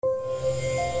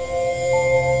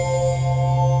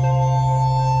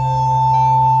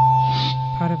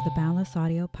Boundless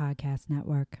Audio Podcast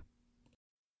Network.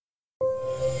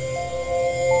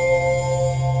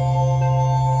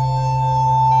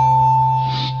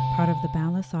 Part of the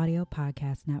Boundless Audio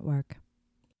Podcast Network.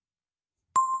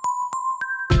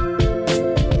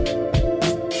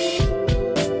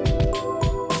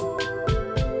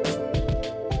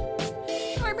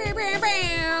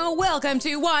 Welcome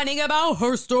to Whining About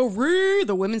History,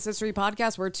 the women's history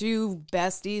podcast where two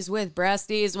besties with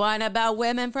breasties whine about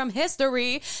women from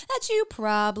history that you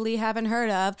probably haven't heard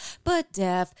of, but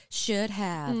def should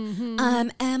have.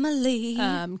 I'm Emily.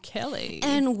 I'm Kelly.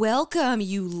 And welcome,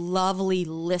 you lovely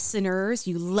listeners,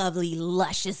 you lovely,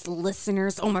 luscious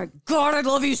listeners. Oh my God, I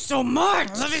love you so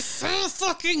much. I love you so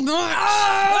fucking much.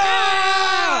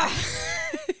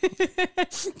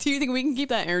 Do you think we can keep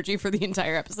that energy for the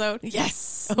entire episode?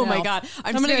 Yes. Oh my God.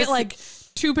 I'm going to get like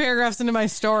 2 paragraphs into my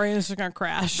story and it's just going to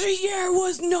crash. The year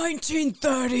was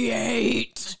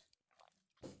 1938.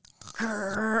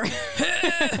 Oh,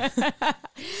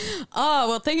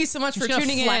 well, thank you so much for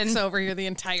tuning flex in. Over here the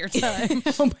entire time.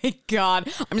 Oh my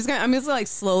God. I'm just gonna like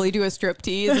slowly do a strip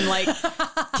tease and like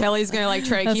Kelly's gonna like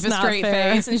try to That's keep a not straight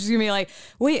fair. face and she's gonna be like,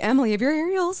 wait, Emily, have your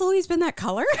areolas always been that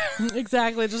color?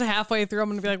 Exactly. Just halfway through, I'm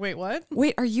going to be like, wait, what?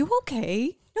 Wait, are you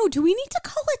okay? No, do we need to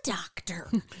call a doctor?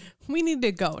 We need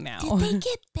to go now. Did they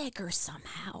get bigger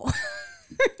somehow?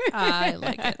 I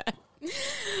like it.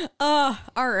 All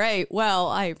right. Well,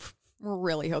 I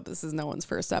really hope this is no one's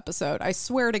first episode. I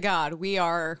swear to God, we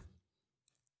are.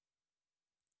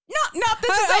 Not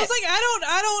this is I it. was like,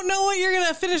 I don't know what you're going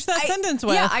to finish that sentence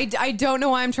with. Yeah, I don't know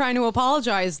why I'm trying to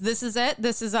apologize. This is it.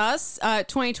 This is us.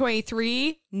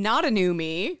 2023, not a new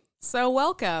me. So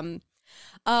welcome.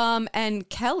 And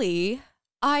Kelly,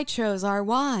 I chose our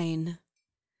wine.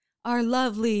 Our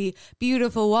lovely,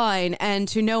 beautiful wine, and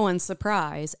to no one's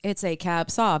surprise, it's a Cab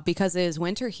Sauv because it is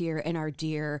winter here in our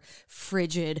dear,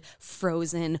 frigid,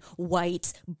 frozen,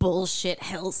 white, bullshit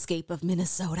hellscape of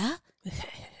Minnesota.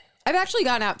 I've actually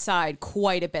gone outside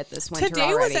quite a bit this winter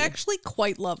Today already. was actually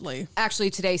quite lovely.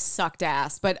 Actually, today sucked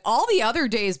ass, but all the other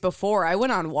days before, I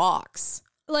went on walks.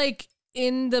 Like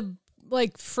in the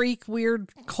freak weird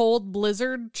cold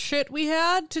blizzard shit we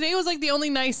had, today was like the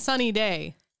only nice sunny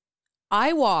day.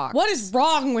 I walked. What is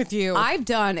wrong with you? I've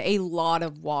done a lot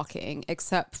of walking,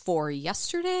 except for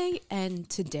yesterday and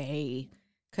today,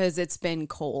 because it's been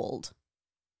cold.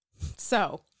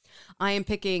 So, I am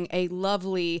picking a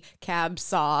lovely Cab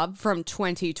Sauv from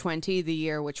 2020, the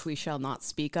year which we shall not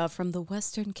speak of, from the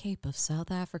Western Cape of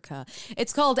South Africa.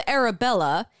 It's called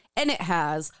Arabella, and it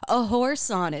has a horse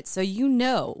on it, so you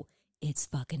know it's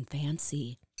fucking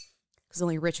fancy, because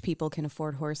only rich people can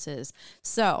afford horses.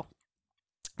 So,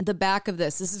 the back of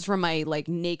this is from my like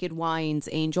Naked Wines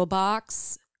Angel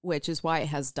box, which is why it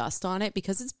has dust on it,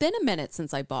 because it's been a minute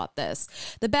since I bought this.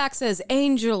 The back says,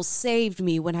 "Angels saved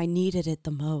me when I needed it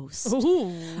the most."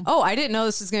 Ooh. Oh, I didn't know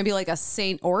this was going to be like a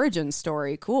saint origin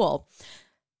story. Cool.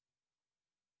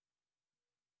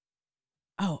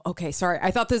 Oh, okay. Sorry. I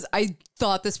thought this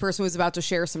person was about to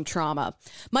share some trauma.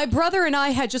 My brother and I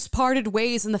had just parted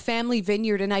ways in the family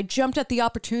vineyard, and I jumped at the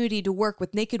opportunity to work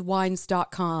with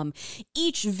nakedwines.com.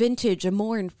 Each vintage, a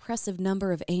more impressive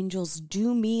number of angels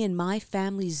do me and my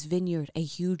family's vineyard a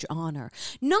huge honor,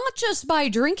 not just by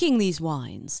drinking these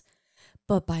wines,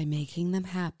 but by making them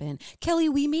happen. Kelly,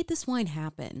 we made this wine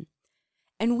happen.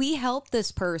 And we helped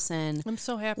this person I'm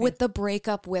so happy with the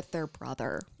breakup with their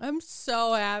brother. I'm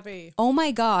so happy. Oh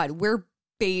my God, we're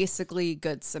basically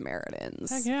good Samaritans.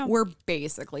 Heck yeah. We're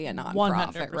basically a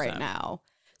nonprofit 100%. right now.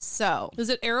 So, Is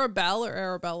it Arabelle or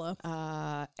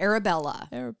Arabella? Arabella.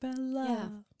 Arabella. Yeah.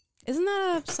 Isn't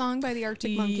that a song by the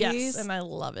Arctic Monkeys? Yes, and I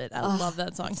love it. I love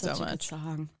that song so Such a good much.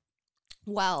 song.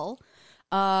 Well,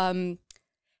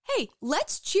 hey,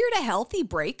 let's cheer to healthy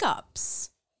breakups.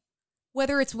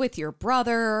 Whether it's with your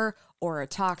brother or a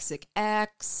toxic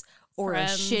ex or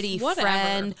Friends, a shitty whatever.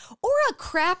 friend or a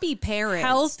crappy parent.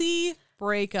 Healthy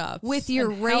breakups With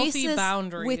your and healthy racist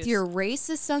boundaries. with your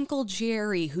racist Uncle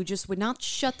Jerry who just would not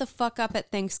shut the fuck up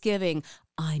at Thanksgiving.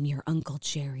 I'm your Uncle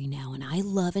Jerry now, and I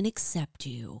love and accept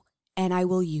you, and I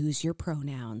will use your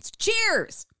pronouns.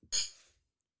 Cheers!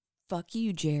 Fuck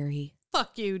you, Jerry.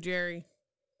 Fuck you, Jerry.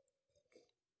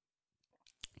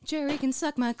 Jerry can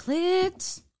suck my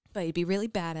clit, but he'd be really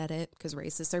bad at it because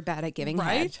racists are bad at giving head.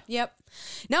 Right? Yep.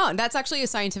 No, that's actually a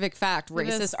scientific fact.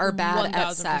 Racists are bad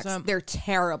at sex. 1000%. They're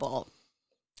terrible.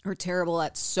 Are terrible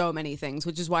at so many things,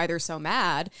 which is why they're so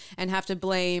mad and have to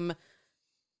blame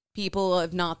people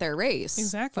of not their race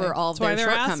Exactly. for all of That's why their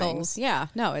they're shortcomings. assholes. Yeah,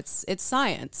 no, it's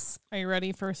science. Are you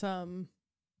ready for some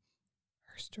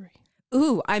history?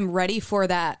 Ooh, I'm ready for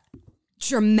that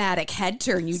dramatic head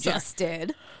turn you just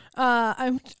did.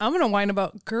 I'm going to whine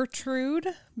about Gertrude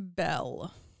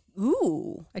Bell.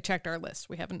 Ooh. I checked our list.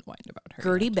 We haven't whined about her.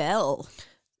 Gertie yet. Bell.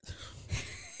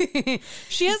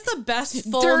 She has the best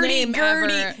full Dirty name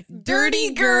Gertie. ever.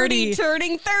 Dirty Gertie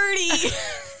turning 30.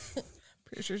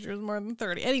 Pretty sure she was more than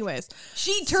 30. Anyways.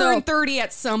 She turned 30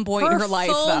 at some point in her life,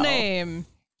 Her full though. name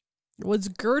was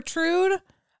Gertrude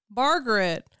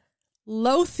Margaret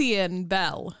Lothian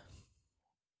Bell.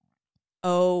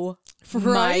 Oh, my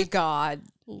Right? God.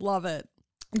 Love it.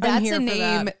 I'm That's here a for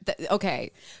name. that.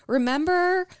 Okay.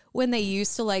 Remember when they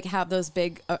used to like have those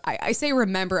big, I say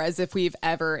remember as if we've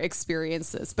ever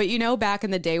experienced this, but you know, back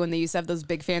in the day when they used to have those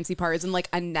big fancy parties and like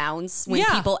announce when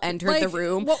people entered the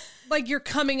room. Well, like your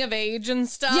coming of age and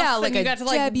stuff. Yeah, and like you a got to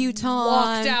like debutante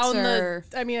walk down or-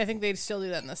 I mean, I think they still do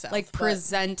that in the South. like but-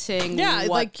 presenting. Yeah, what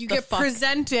like you the get fuck.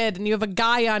 presented and you have a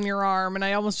guy on your arm, and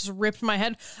I almost just ripped my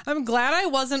head. I'm glad I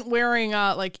wasn't wearing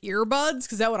like earbuds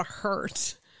because that would have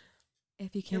hurt.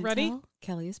 If you can't ready? tell,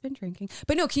 Kelly has been drinking.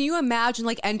 But no, can you imagine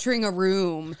like entering a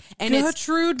room and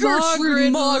Gertrude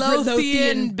Margaret Lothian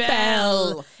Lothian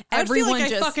Bell. Bell. I would feel like I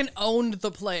just fucking owned the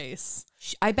place.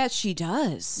 I bet she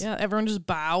does. Yeah, everyone just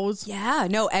bows. Yeah,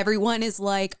 no, everyone is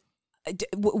like,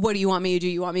 what do you want me to do?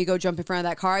 You want me to go jump in front of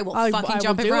that car? I will fucking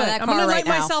jump in front of that I'm car gonna right light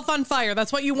now. myself on fire.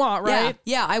 That's what you want, right?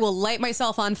 Yeah, I will light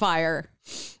myself on fire.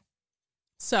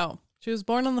 So she was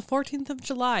born on the 14th of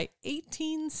July,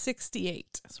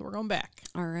 1868. So we're going back.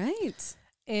 All right.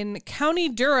 In County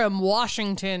Durham,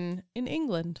 Washington, in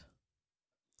England.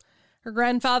 Her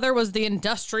grandfather was the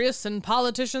industrious and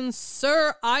politician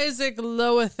Sir Isaac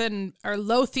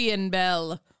Lothian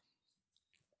Bell.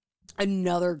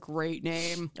 Another great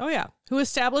name. Oh, yeah. Who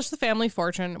established the family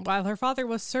fortune, while her father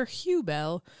was Sir Hugh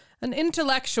Bell, an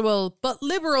intellectual but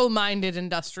liberal-minded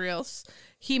industrialist.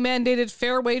 He mandated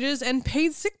fair wages and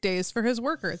paid sick days for his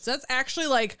workers. That's actually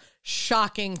like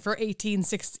shocking for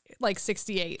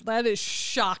 1868. That is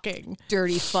shocking.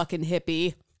 Dirty fucking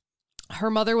hippie. Her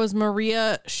mother was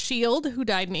Maria Shield, who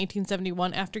died in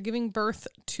 1871 after giving birth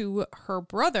to her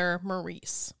brother,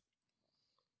 Maurice.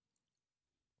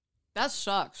 That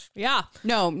sucks. Yeah.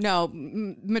 No.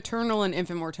 Maternal and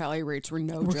infant mortality rates were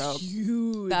no joke.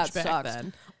 Huge That back sucks.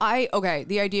 then.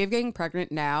 The idea of getting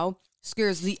pregnant now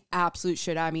scares the absolute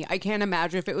shit out of me. I can't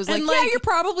imagine if it was And, like, yeah, like, you're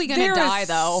probably going to There die is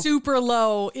though. super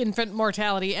low infant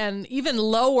mortality and even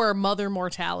lower mother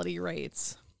mortality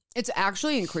rates. It's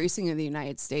actually increasing in the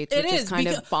United States, It which is is, kind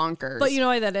of bonkers. But you know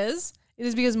why that is? It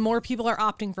is because more people are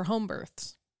opting for home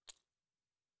births.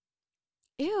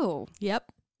 Ew.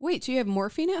 Yep. Wait, do you have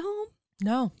morphine at home?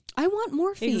 No. I want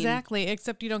morphine. Exactly.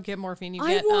 Except you don't get morphine. You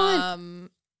I get want-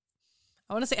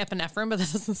 I want to say epinephrine, but that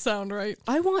doesn't sound right.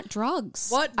 I want drugs.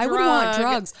 What I would want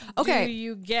drugs. Okay. do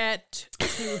you get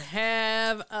to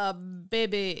have a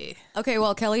baby? Okay,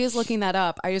 well, Kelly is looking that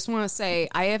up. I just want to say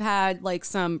I have had like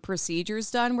some procedures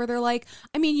done where they're like,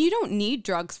 I mean, you don't need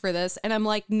drugs for this. And I'm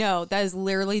like, no, that is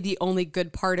literally the only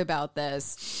good part about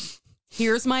this.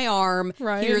 Here's my arm.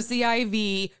 Right. Here's the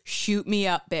IV. Shoot me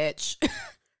up, bitch.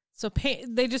 So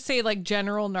they just say like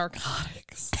general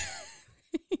narcotics.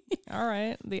 All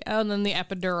right. And then the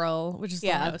epidural, which is the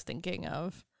one I was thinking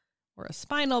of. Or a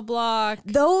spinal block.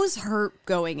 Those hurt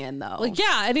going in, though. Like,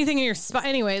 yeah, anything in your spine.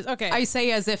 Anyways, okay. I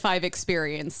say as if I've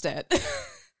experienced it.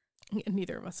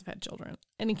 Neither of us have had children.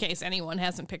 And in case anyone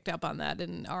hasn't picked up on that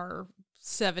in our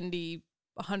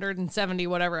 170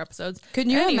 whatever episodes.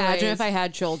 Couldn't you imagine if I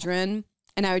had children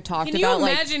and I would talk Can about you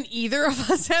like... imagine either of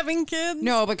us having kids?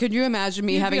 No, but could you imagine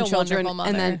me You'd be having a children? wonderful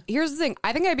And then mother. here's the thing.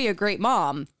 I think I'd be a great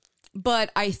mom.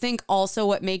 But I think also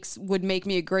what would make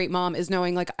me a great mom is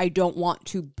knowing like I don't want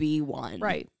to be one.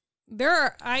 Right.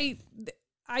 I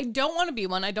don't want to be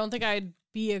one. I don't think I'd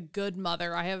be a good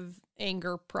mother. I have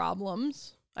anger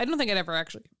problems. I don't think I'd ever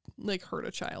actually like hurt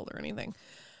a child or anything.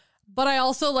 But I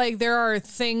also like there are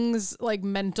things like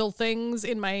mental things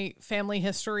in my family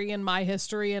history and my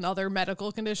history and other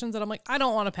medical conditions that I'm like, I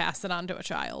don't want to pass it on to a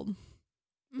child.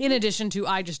 Mm-hmm. In addition to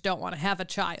I just don't want to have a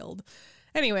child.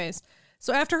 Anyways,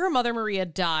 so after her mother Maria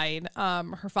died,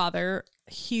 her father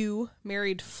Hugh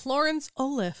married Florence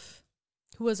Olive,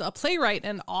 who was a playwright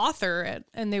and author,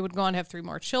 and they would go on to have 3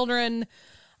 more children.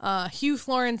 Hugh,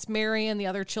 Florence, Mary, and the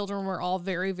other children were all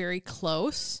very, very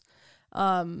close.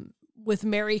 With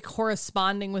Mary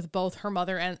corresponding with both her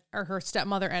mother and or her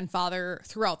stepmother and father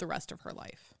throughout the rest of her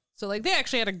life. So like they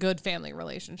actually had a good family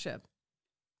relationship.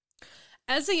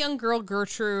 As a young girl,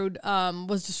 Gertrude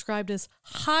was described as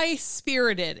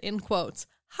high-spirited, in quotes,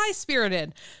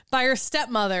 high-spirited by her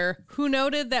stepmother, who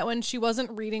noted that when she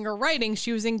wasn't reading or writing,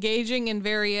 she was engaging in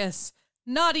various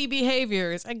naughty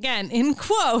behaviors, again, in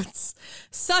quotes,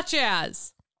 such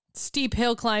as steep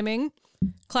hill climbing,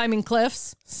 climbing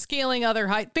cliffs, scaling other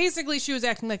heights. Basically, she was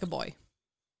acting like a boy.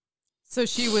 So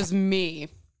she was me.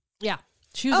 Yeah.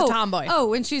 She was a tomboy. Oh,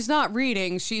 when she's not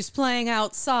reading, she's playing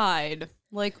outside.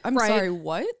 Like, I'm sorry,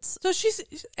 what? So she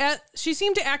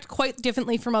seemed to act quite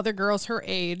differently from other girls her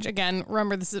age. Again,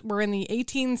 remember, we're in the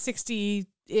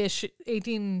 1860-ish,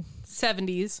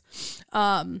 1870s.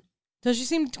 So she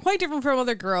seemed quite different from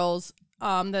other girls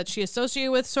that she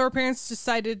associated with, so her parents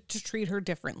decided to treat her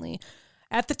differently.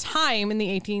 At the time, in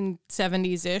the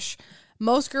 1870s-ish,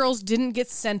 most girls didn't get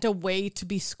sent away to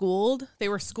be schooled. They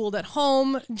were schooled at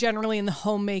home, generally in the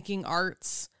homemaking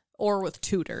arts or with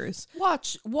tutors.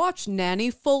 Watch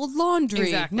Nanny fold laundry.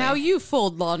 Exactly. Now you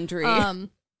fold laundry.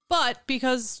 But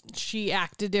because she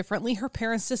acted differently, her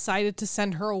parents decided to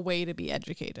send her away to be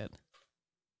educated.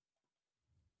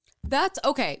 That's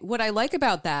okay. What I like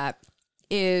about that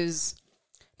is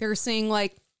they're saying,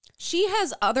 like, she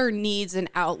has other needs and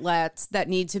outlets that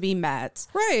need to be met.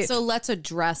 Right. So let's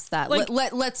address that. Like,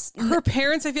 let's her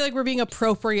parents, I feel like, were being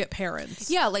appropriate parents.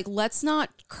 Yeah, like, let's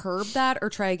not curb that or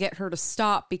try to get her to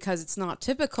stop because it's not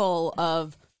typical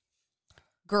of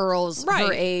girls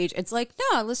her age. It's like,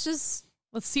 no, let's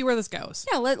see where this goes.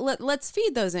 Yeah, let's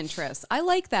feed those interests. I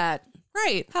like that.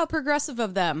 Right. How progressive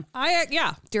of them.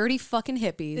 Yeah. Dirty fucking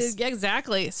hippies.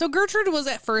 Exactly. So Gertrude was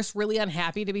at first really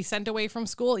unhappy to be sent away from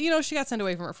school. You know, she got sent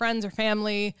away from her friends, her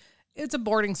family. It's a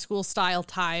boarding school style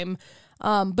time.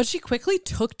 But she quickly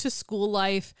took to school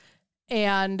life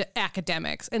and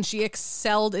academics, and she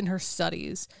excelled in her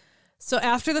studies. So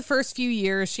after the first few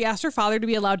years, she asked her father to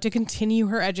be allowed to continue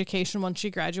her education once she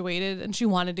graduated, and she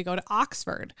wanted to go to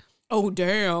Oxford. Oh,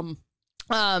 damn.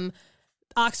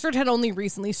 Oxford had only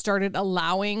recently started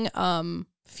allowing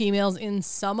females in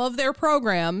some of their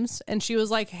programs. And she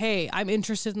was like, hey, I'm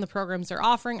interested in the programs they're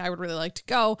offering. I would really like to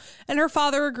go. And her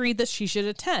father agreed that she should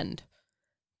attend.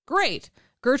 Great.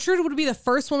 Gertrude would be the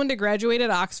first woman to graduate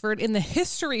at Oxford in the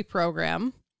history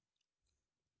program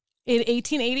in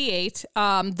 1888,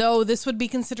 though this would be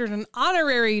considered an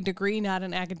honorary degree, not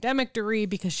an academic degree,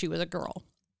 because she was a girl.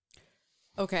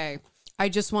 Okay. I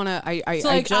just want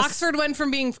to, Oxford went from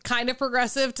being kind of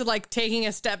progressive to like taking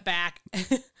a step back.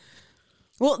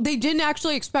 Well, they didn't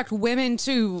actually expect women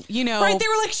to, you know. Right. They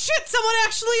were like, shit, someone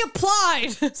actually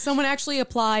applied. Someone actually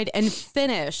applied and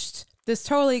finished. This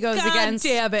totally goes against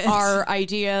our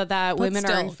idea that women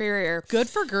are inferior. Good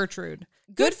for Gertrude.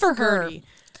 Good for her. Gertie.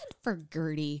 Good for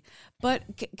Gertie. But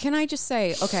can I just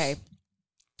say, okay,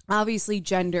 obviously,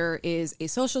 gender is a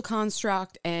social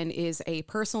construct and is a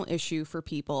personal issue for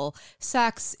people.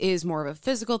 Sex is more of a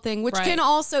physical thing, which can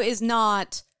also is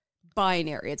not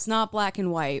binary. It's not black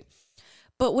and white.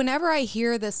 But whenever I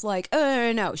hear this, like,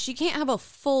 oh, no, she can't have a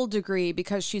full degree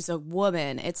because she's a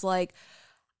woman. It's like,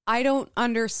 I don't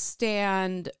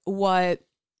understand what,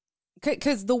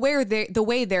 because the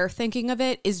way they're thinking of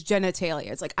it is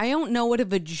genitalia. It's like, I don't know what a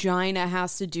vagina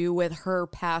has to do with her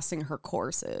passing her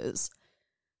courses.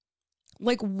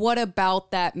 Like, what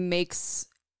about that makes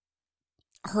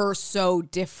her so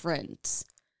different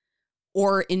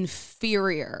or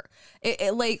inferior? We're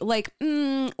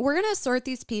going to sort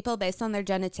these people based on their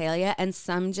genitalia and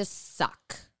some just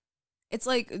suck. It's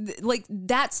like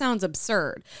that sounds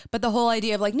absurd. But the whole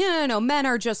idea of like, no, men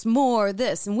are just more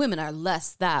this and women are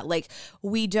less that. Like,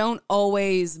 we don't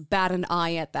always bat an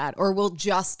eye at that or we'll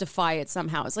justify it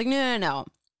somehow. It's like, no.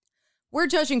 We're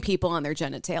judging people on their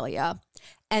genitalia.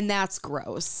 And that's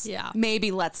gross. Yeah. Maybe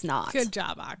let's not. Good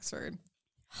job, Oxford.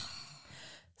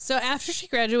 So after she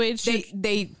graduated,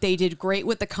 they did great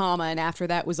with the comma, and after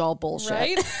that was all bullshit.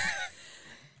 Right?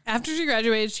 After she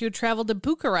graduated, she would travel to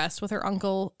Bucharest with her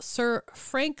uncle, Sir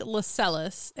Frank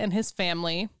Lascelles, and his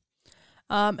family,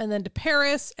 and then to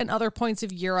Paris and other points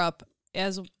of Europe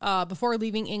as before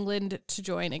leaving England to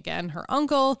join again her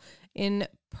uncle in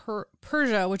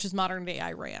Persia, which is modern-day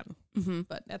Iran,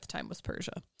 but at the time was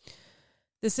Persia.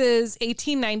 This is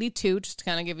 1892, just to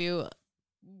kind of give you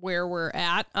where we're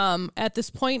at. At this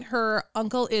point, her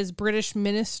uncle is British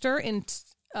minister in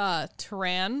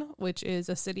Tehran, which is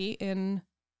a city in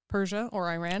Persia or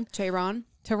Iran. Tehran,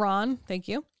 thank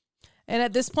you. And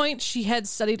at this point, she had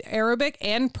studied Arabic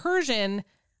and Persian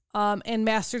and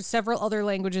mastered several other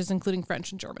languages, including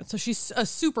French and German. So she's a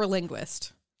super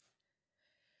linguist.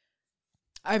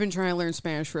 I've been trying to learn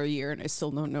Spanish for a year and I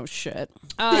still don't know shit.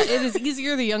 It is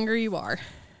easier the younger you are.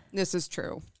 This is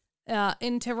true.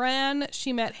 In Tehran,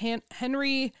 she met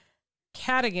Henry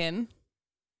Cadogan,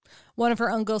 one of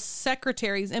her uncle's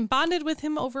secretaries, and bonded with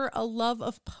him over a love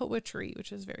of poetry,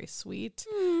 which is very sweet.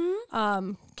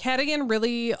 Cadogan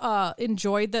really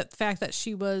enjoyed the fact that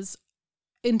she was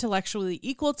intellectually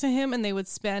equal to him, and they would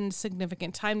spend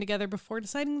significant time together before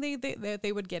deciding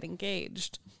they would get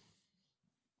engaged.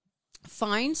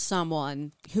 Find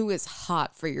someone who is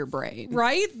hot for your brain.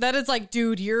 Right? That is like,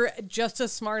 dude, you're just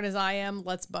as smart as I am.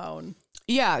 Let's bone.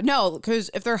 Yeah, no,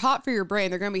 because if they're hot for your brain,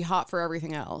 they're going to be hot for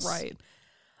everything else. Right.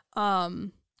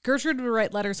 Gertrude would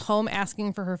write letters home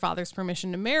asking for her father's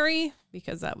permission to marry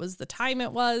because that was the time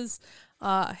it was.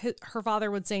 Her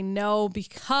father would say no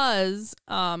because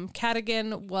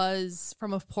Cadogan was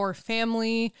from a poor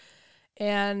family.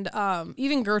 And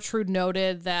even Gertrude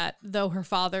noted that though her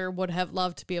father would have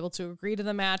loved to be able to agree to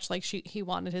the match, like he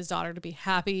wanted his daughter to be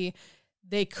happy,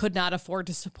 they could not afford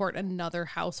to support another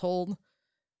household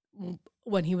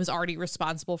when he was already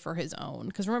responsible for his own.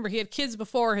 Because remember, he had kids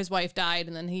before his wife died,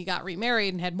 and then he got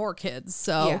remarried and had more kids.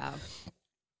 So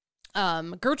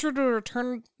Gertrude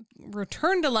would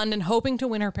return to London hoping to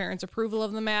win her parents' approval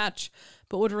of the match,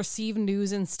 but would receive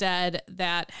news instead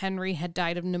that Henry had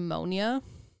died of pneumonia.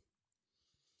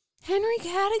 Henry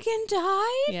Cadogan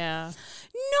died? Yeah.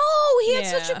 No, he had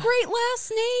such a great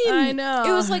last name. I know.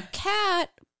 It was like Cat,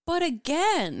 but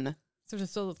again. So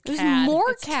just so There's Cad.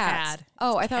 more It's Cat. Cad.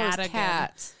 Oh, I It's thought it Cad was again.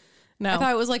 Cat. No. I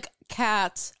thought it was like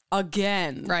Cat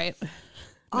again. Right.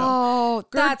 Oh,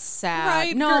 that's sad.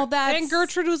 Right. No, that's... And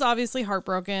Gertrude was obviously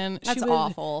heartbroken. That's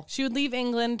awful. She would leave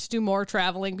England to do more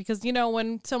traveling because, you know,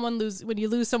 when you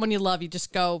lose someone you love, you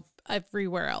just go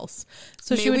everywhere else.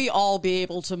 So May we all be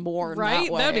able to mourn right?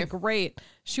 that way. That'd be great.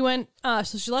 She went,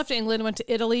 so she left England, went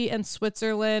to Italy and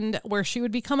Switzerland, where she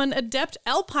would become an adept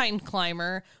alpine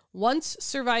climber, once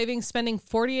surviving spending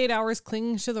 48 hours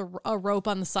clinging to a rope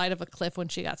on the side of a cliff when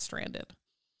she got stranded.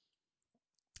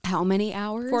 How many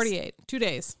hours? 48. 2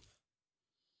 days.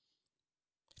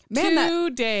 Man, 2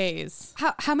 days.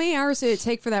 How many hours did it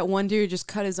take for that one dude to just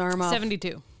cut his arm off?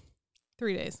 72.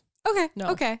 3 days. Okay. No.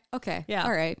 Okay. Yeah.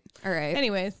 All right.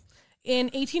 Anyways, in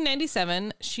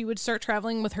 1897, she would start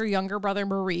traveling with her younger brother,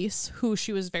 Maurice, who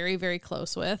she was very, very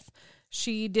close with.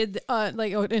 She did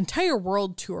like an entire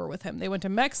world tour with him. They went to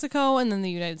Mexico and then the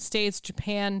United States,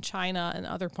 Japan, China, and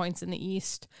other points in the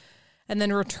East, and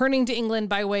then returning to England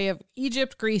by way of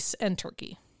Egypt, Greece, and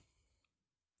Turkey.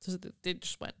 So they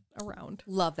just went around.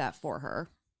 Love that for her.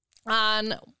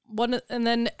 And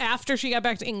then after she got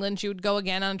back to England, she would go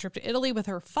again on a trip to Italy with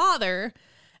her father,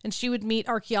 and she would meet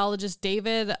archaeologist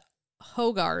David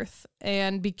Hogarth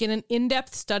and begin an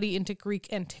in-depth study into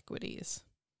Greek antiquities.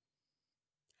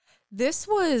 This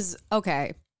was,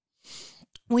 okay,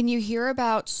 when you hear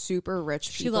about super rich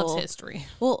people... She loves history.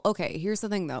 Well, okay, here's the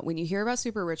thing, though. When you hear about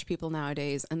super rich people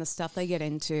nowadays and the stuff they get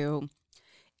into,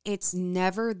 it's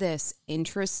never this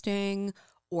interesting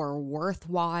or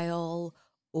worthwhile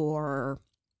or,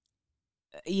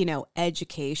 you know,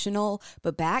 educational.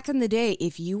 But back in the day,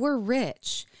 if you were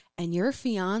rich and your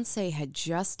fiance had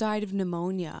just died of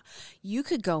pneumonia, you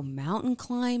could go mountain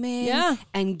climbing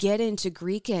and get into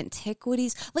Greek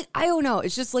antiquities. Like, I don't know.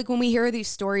 It's just like when we hear these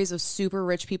stories of super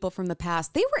rich people from the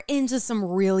past, they were into some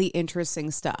really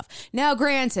interesting stuff. Now,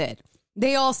 granted,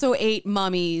 they also ate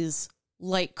mummies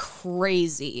like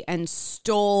crazy and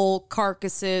stole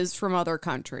carcasses from other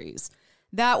countries.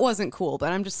 That wasn't cool,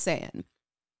 but I'm just saying.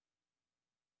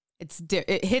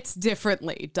 It hits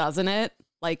differently, doesn't it?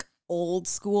 Like old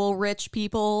school rich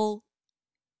people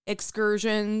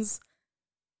excursions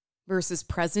versus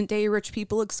present day rich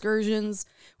people excursions,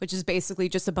 which is basically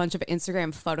just a bunch of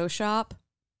Instagram Photoshop.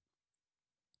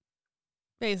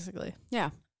 Basically.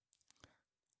 Yeah.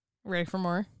 Ready for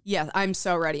more? Yeah, I'm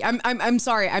so ready. I'm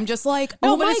sorry. I'm just like,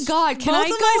 oh my God, can I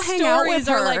both of go my hang out with stories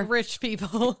her? are like rich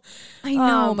people. I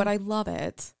know, but I love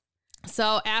it.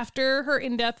 So after her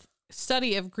in-depth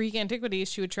study of Greek antiquities,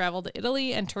 she would travel to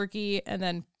Italy and Turkey and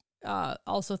then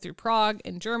also through Prague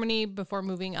and Germany before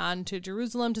moving on to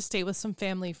Jerusalem to stay with some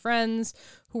family friends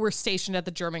who were stationed at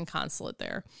the German consulate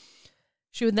there.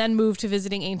 She would then move to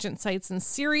visiting ancient sites in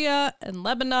Syria and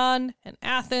Lebanon and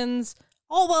Athens,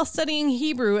 all while studying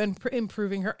Hebrew and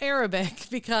improving her Arabic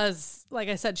because, like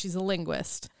I said, she's a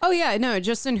linguist. Oh, yeah. No,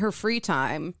 just in her free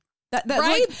time. That's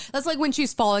right? That's like when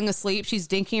she's falling asleep, she's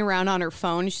dinking around on her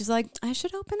phone. And she's like, I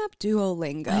should open up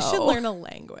Duolingo. I should learn a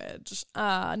language.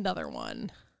 Another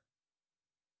one.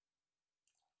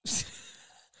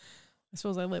 I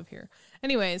suppose I live here.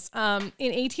 Anyways, in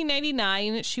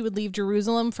 1899, she would leave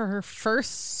Jerusalem for her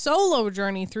first solo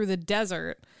journey through the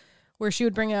desert, where she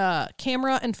would bring a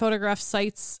camera and photograph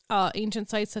sites, ancient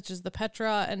sites such as the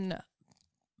Petra and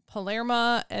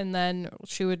Palermo, and then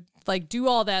she would like do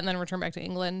all that and then return back to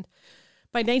England.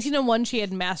 By 1901, she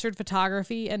had mastered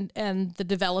photography and the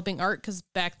developing art, because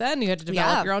back then you had to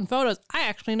develop your own photos. I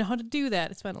actually know how to do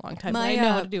that. It's been a long time, but I know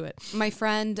how to do it. My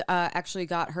friend actually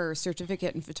got her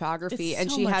certificate in photography,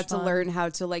 and she had to learn how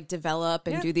to like develop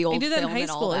and do the old film and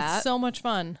all that. It's so much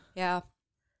fun. Yeah. It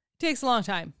takes a long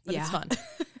time, but it's fun.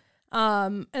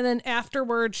 And then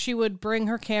afterwards, she would bring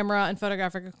her camera and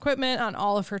photographic equipment on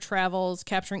all of her travels,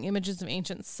 capturing images of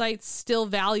ancient sites still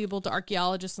valuable to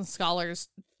archaeologists and scholars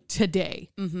today.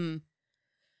 Mm-hmm.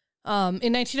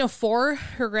 In 1904,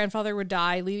 her grandfather would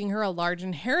die, leaving her a large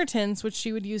inheritance, which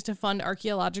she would use to fund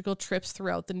archaeological trips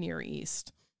throughout the Near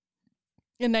East.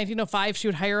 In 1905, she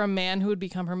would hire a man who would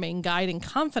become her main guide and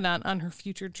confidant on her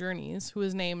future journeys, who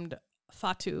was named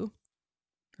Fatua,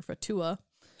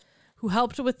 who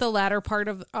helped with the latter part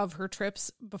of her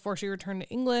trips before she returned to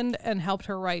England and helped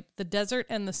her write The Desert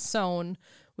and the Sown,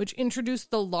 which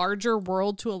introduced the larger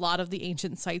world to a lot of the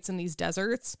ancient sites in these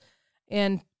deserts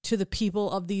and to the people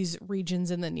of these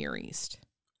regions in the Near East.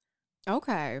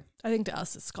 Okay. I think to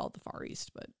us it's called the Far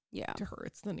East, but to her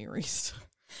it's the Near East.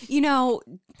 You know,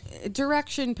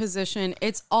 direction, position,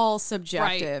 it's all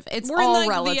subjective. Right. We're all in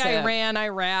relative. The Iran,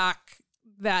 Iraq,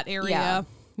 that area,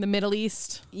 the Middle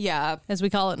East, as we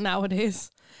call it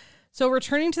nowadays. So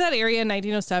returning to that area in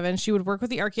 1907, she would work with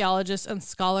the archaeologist and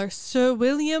scholar Sir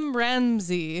William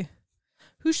Ramsay,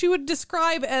 who she would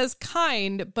describe as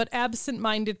kind but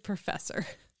absent-minded professor.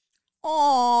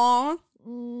 Aww.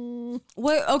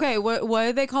 What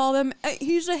do they call him?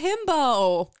 He's a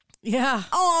himbo. Yeah.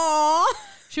 Aww.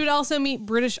 She would also meet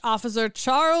British officer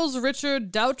Charles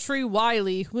Richard Doughty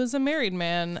Wiley, who was a married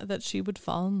man that she would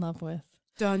fall in love with.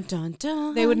 Dun, dun,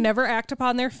 dun. They would never act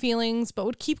upon their feelings, but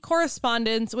would keep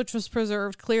correspondence, which was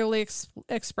preserved, clearly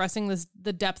expressing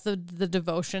the depth of the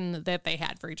devotion that they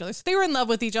had for each other. So they were in love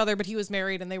with each other, but he was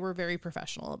married, and they were very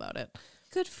professional about it.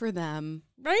 Good for them.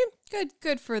 Right?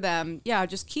 Good for them. Yeah,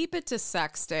 just keep it to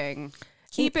sexting.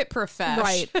 Keep it professional.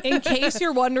 Right. In case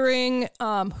you're wondering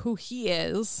who he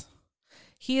is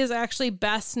actually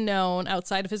best known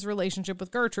outside of his relationship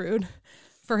with Gertrude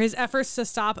for his efforts to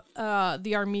stop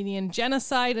the Armenian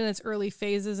genocide in its early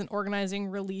phases and organizing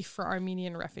relief for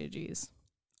Armenian refugees.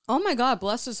 Oh my God,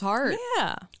 bless his heart.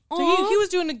 Yeah. So he was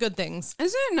doing the good things.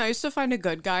 Isn't it nice to find a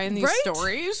good guy in these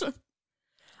stories?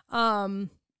 So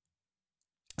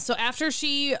after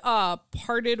she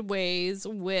parted ways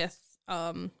with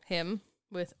him,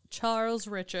 with Charles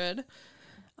Richard,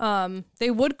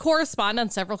 they would correspond on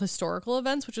several historical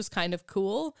events, which is kind of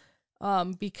cool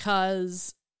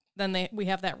because then we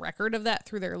have that record of that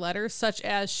through their letters, such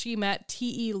as she met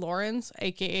T.E. Lawrence,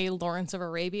 a.k.a. Lawrence of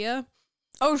Arabia.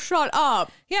 Oh, shut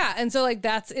up. Yeah, and so, like,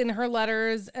 that's in her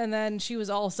letters, and then she was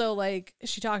also, like,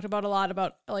 she talked about a lot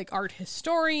about, like, art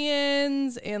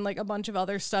historians and, like, a bunch of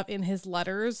other stuff in his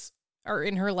letters, or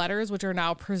in her letters, which are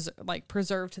now,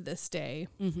 preserved to this day.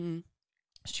 Mm-hmm.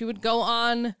 She would go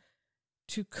on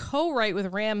to co-write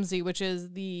with Ramsay, which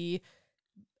is the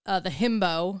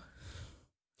himbo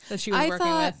that she was working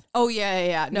with. Oh,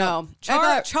 yeah. No.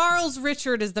 Charles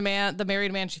Richard is the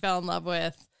married man she fell in love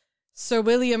with. Sir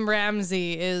William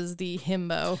Ramsay is the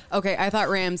himbo. Okay, I thought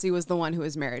Ramsay was the one who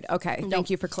was married. Okay, Thank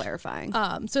you for clarifying.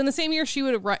 So in the same year, she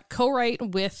would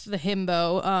co-write with the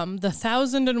himbo, The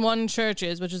 1001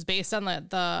 Churches, which is based on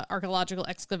the archaeological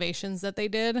excavations that they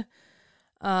did.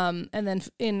 And then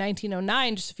in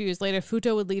 1909, just a few years later,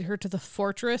 Futo would lead her to the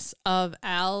fortress of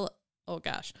Al-Qadir,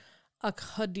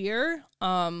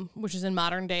 which is in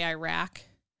modern day Iraq,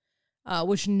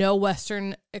 which no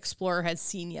Western explorer had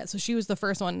seen yet. So she was the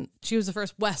first one. She was the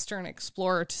first Western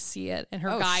explorer to see it, and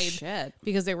her guide,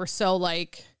 because they were so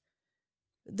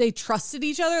they trusted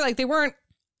each other. Like, they weren't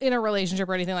in a relationship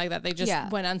or anything like that. They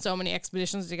just went on so many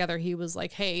expeditions together. He was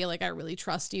like, hey, like, I really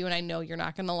trust you, and I know you're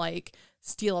not going to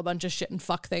steal a bunch of shit and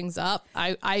fuck things up.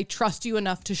 I trust you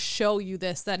enough to show you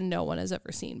this that no one has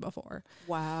ever seen before.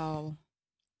 Wow.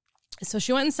 So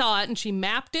she went and saw it, and she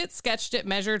mapped it, sketched it,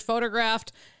 measured,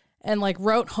 photographed, and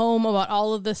wrote home about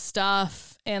all of this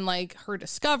stuff and her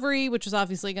discovery, which was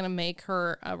obviously going to make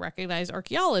her a recognized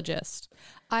archaeologist.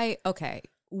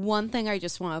 One thing I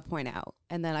just want to point out,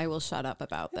 and then I will shut up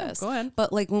about this. Go ahead.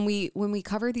 But when we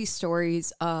cover these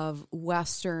stories of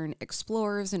Western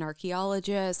explorers and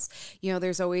archaeologists,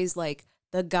 there's always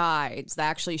the guides that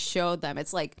actually showed them.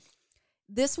 It's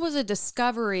this was a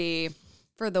discovery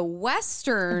for the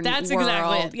Western That's world,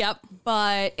 exactly it. Yep.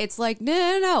 But it's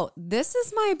no. This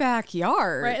is my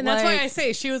backyard. Right. And that's why I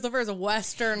say she was the first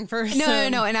Western person.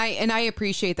 No. And I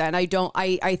appreciate that. And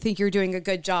I think you're doing a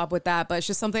good job with that. But it's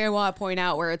just something I want to point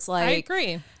out where it's I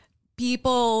agree.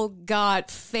 People got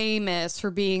famous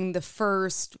for being the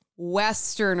first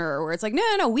Westerner, where it's like,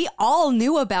 no, we all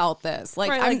knew about this.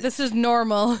 Like, right, like this is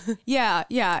normal. Yeah.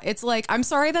 It's like, I'm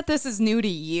sorry that this is new to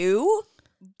you,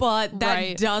 but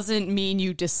that doesn't mean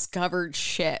you discovered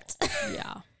shit.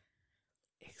 Yeah.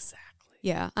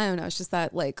 Yeah, I don't know. It's just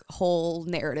that like whole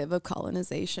narrative of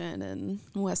colonization and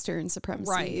Western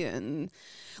supremacy, and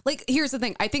like here's the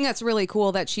thing. I think that's really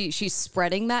cool that she's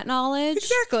spreading that knowledge.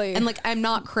 Exactly. And like I'm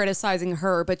not criticizing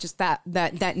her, but just that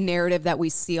narrative that we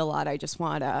see a lot. I just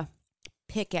want to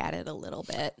pick at it a little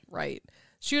bit. Right.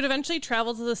 She would eventually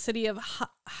travel to the city of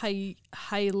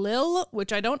Halil,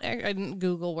 which I didn't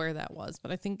Google where that was, but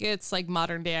I think it's like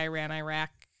modern day Iran, Iraq,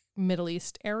 Middle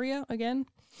East area again.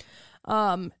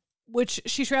 Which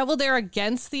she traveled there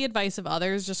against the advice of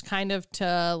others, just kind of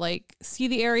to like see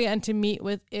the area and to meet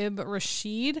with Ibn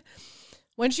Rashid.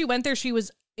 When she went there, she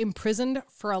was imprisoned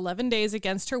for 11 days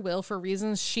against her will for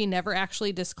reasons she never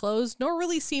actually disclosed, nor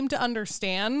really seemed to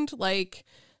understand. Like,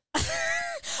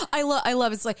 I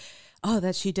love it's like, oh,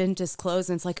 that she didn't disclose,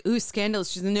 and it's like, ooh,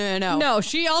 scandalous. She's no. No,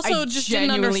 she also just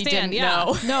didn't understand.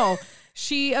 Know. No.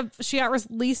 She got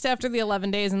released after the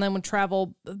 11 days and then would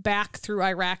travel back through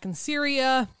Iraq and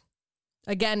Syria.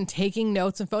 Again, taking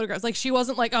notes and photographs. Like, she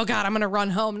wasn't like, oh, God, I'm going to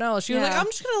run home. No, she was like, I'm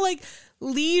just going to, like,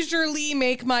 leisurely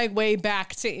make my way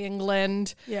back to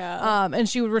England. Yeah. And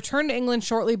she would return to England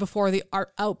shortly before the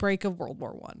outbreak of World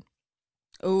War I.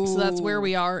 Oh. So that's where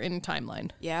we are in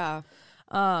timeline. Yeah.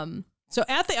 So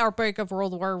at the outbreak of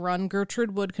World War I,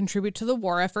 Gertrude would contribute to the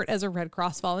war effort as a Red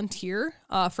Cross volunteer,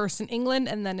 first in England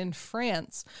and then in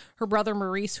France. Her brother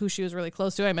Maurice, who she was really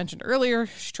close to, I mentioned earlier,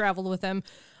 she traveled with him.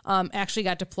 Actually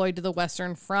got deployed to the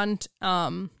Western Front,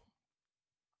 and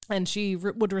she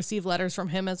would receive letters from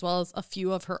him as well as a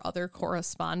few of her other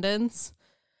correspondents.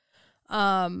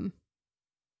 Did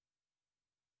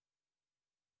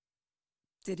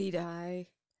he die?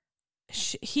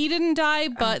 He didn't die,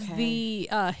 but the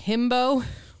himbo,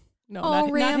 not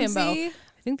himbo. I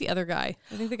think the other guy.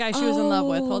 I think the guy she was in love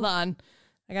with. Hold on,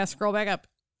 I gotta scroll back up.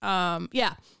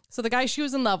 Yeah. So the guy she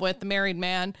was in love with, the married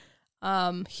man.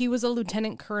 He was a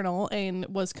lieutenant colonel and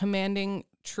was commanding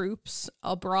troops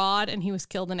abroad, and he was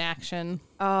killed in action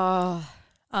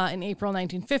in April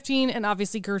 1915. And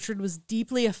obviously Gertrude was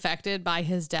deeply affected by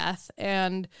his death.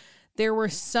 And there were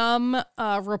some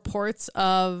reports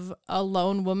of a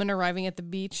lone woman arriving at the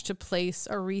beach to place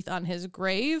a wreath on his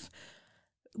grave,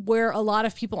 where a lot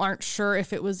of people aren't sure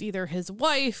if it was either his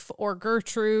wife or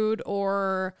Gertrude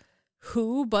or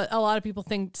who, but a lot of people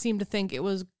seem to think it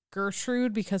was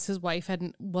Gertrude because his wife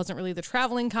wasn't really the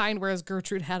traveling kind, whereas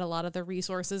Gertrude had a lot of the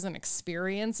resources and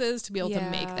experiences to be able to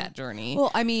make that journey.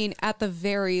 Well, I mean, at the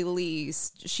very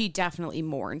least, she definitely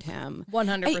mourned him.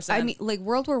 100%. I mean, like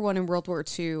World War I and World War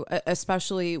II,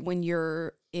 especially when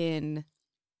you're in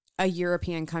a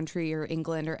European country or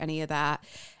England or any of that,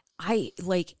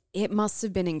 it must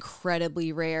have been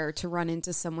incredibly rare to run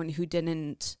into someone who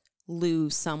didn't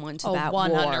lose someone to that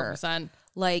 100%. war.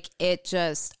 Like, it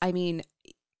just, I mean,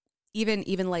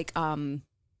 even like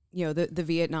the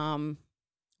Vietnam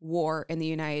War in the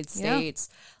United States,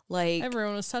 like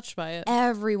everyone was touched by it.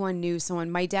 Everyone knew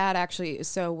someone. My dad actually,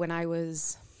 so when I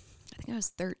was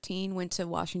 13, went to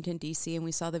Washington D.C. and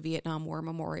we saw the Vietnam War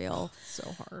Memorial. So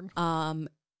hard.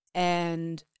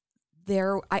 And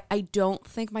there, I don't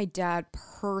think my dad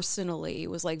personally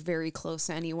was like very close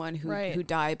to anyone who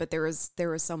died, but there was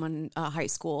someone, a high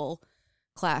school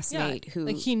classmate who,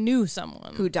 like, he knew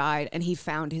someone who died, and he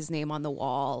found his name on the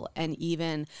wall. And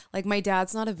even like my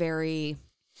dad's not a very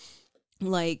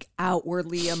like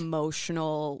outwardly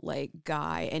emotional like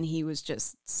guy, and he was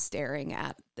just staring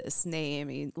at this name.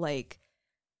 And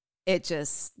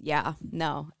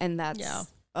that's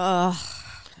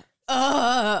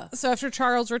So after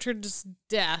Charles Richard's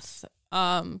death,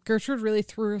 Gertrude really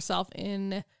threw herself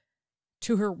in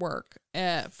to her work,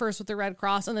 first with the Red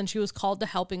Cross, and then she was called to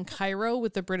help in Cairo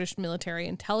with the British military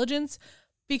intelligence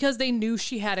because they knew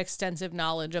she had extensive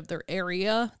knowledge of their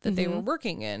area that they were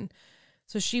working in.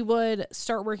 So she would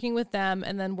start working with them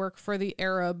and then work for the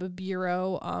Arab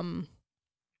Bureau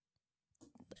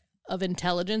of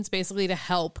Intelligence, basically to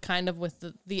help kind of with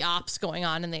the ops going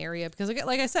on in the area. Because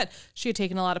like I said, she had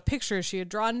taken a lot of pictures. She had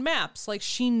drawn maps. Like,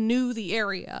 she knew the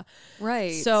area.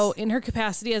 Right. So in her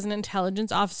capacity as an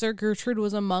intelligence officer, Gertrude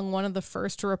was among one of the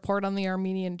first to report on the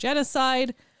Armenian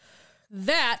genocide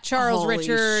that Charles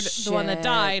Richard, the one that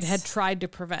died, had tried to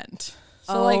prevent.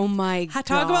 So, my God.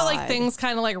 Talk about like things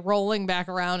kind of like rolling back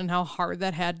around and how hard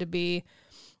that had to be.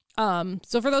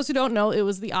 So for those who don't know, it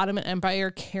was the Ottoman Empire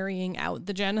carrying out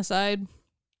the genocide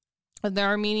of the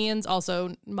Armenians.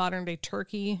 Also, modern day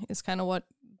Turkey is kind of what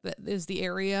that is the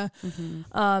area.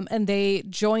 And they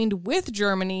joined with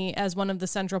Germany as one of the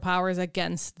Central Powers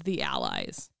against the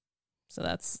Allies. So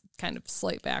that's kind of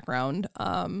slight background.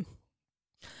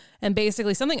 And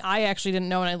basically something I actually didn't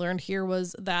know and I learned here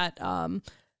was that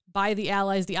by the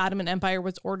Allies, the Ottoman Empire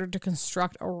was ordered to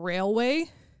construct a railway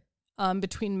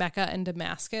between Mecca and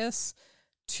Damascus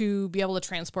to be able to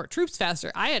transport troops faster.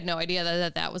 I had no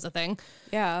idea that was a thing.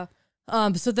 Yeah.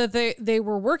 So that they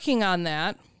were working on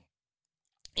that.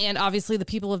 And obviously the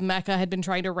people of Mecca had been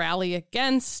trying to rally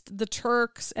against the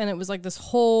Turks. And it was like this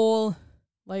whole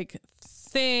like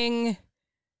thing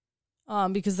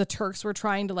because the Turks were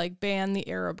trying to like ban the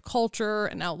Arab culture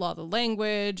and outlaw the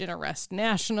language and arrest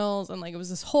nationals. And like it was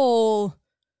this whole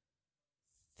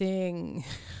thing.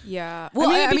 Yeah. Well,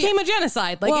 it became a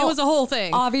genocide. Like it was a whole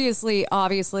thing. Obviously,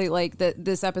 like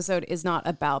this episode is not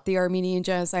about the Armenian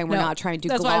genocide. We're not trying to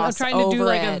That's gloss why I'm trying to do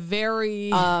like it. a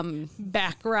very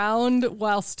background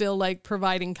while still like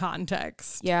providing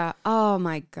context. Yeah. Oh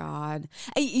my God.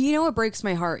 You know what breaks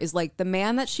my heart is like the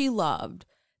man that she loved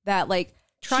that like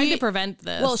Trying to prevent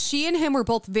this. Well, she and him were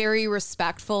both very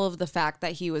respectful of the fact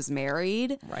that he was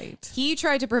married. Right. He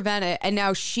tried to prevent it, and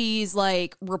now she's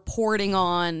like reporting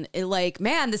on like,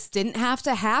 man, this didn't have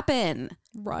to happen.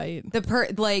 Right.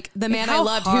 The man I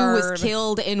loved who was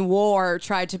killed in war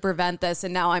tried to prevent this,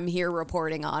 and now I'm here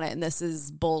reporting on it, and this is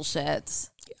bullshit.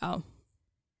 Yeah.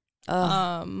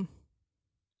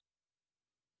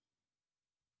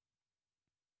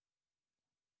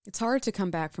 It's hard to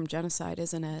come back from genocide,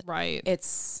 isn't it? Right.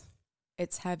 It's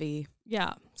heavy.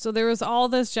 Yeah. So there was all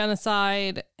this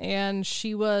genocide, and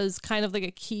she was kind of like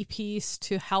a key piece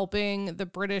to helping the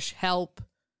British help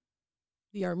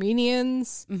the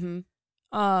Armenians.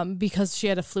 Because she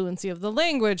had a fluency of the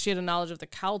language, she had a knowledge of the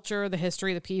culture, the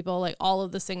history, the people, like all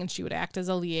of this thing, and she would act as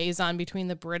a liaison between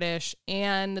the British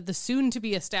and the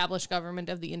soon-to-be established government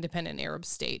of the independent Arab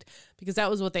state, because that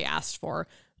was what they asked for.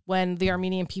 When the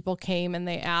Armenian people came and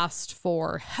they asked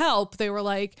for help, they were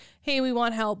like, hey, we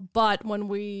want help, but when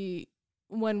we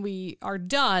are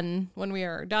done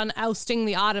ousting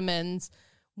the Ottomans,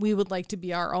 we would like to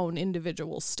be our own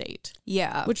individual state.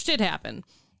 Yeah. Which did happen.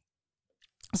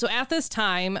 So at this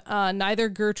time, neither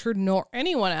Gertrude nor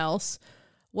anyone else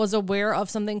was aware of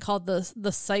something called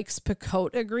the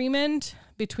Sykes-Picot Agreement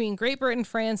between Great Britain,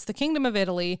 France, the Kingdom of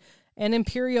Italy, and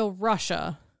Imperial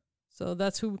Russia. So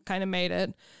that's who kind of made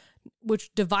it,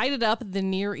 which divided up the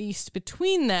Near East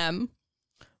between them,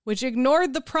 which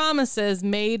ignored the promises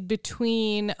made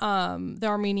between the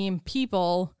Armenian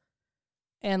people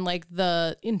and like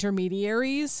the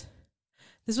intermediaries.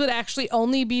 This would actually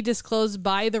only be disclosed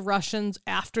by the Russians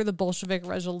after the Bolshevik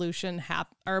Revolution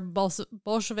happened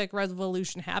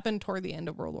toward the end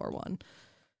of World War I.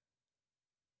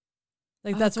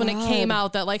 Like that's when it came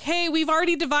out that like, hey, we've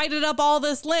already divided up all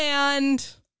this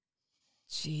land.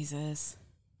 Jesus.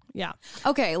 Yeah.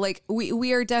 Okay, like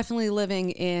we are definitely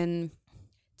living in,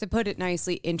 to put it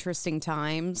nicely, interesting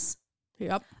times.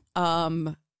 Yep.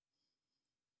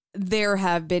 There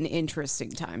have been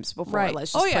interesting times before. Right.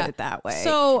 Let's just put it that way.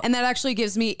 So, and that actually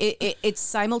gives me it's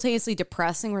simultaneously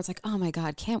depressing where it's like, oh my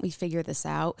God, can't we figure this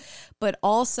out? But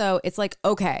also it's like,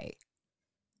 okay,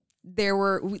 there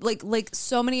were like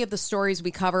so many of the stories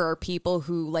we cover are people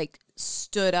who like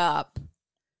stood up.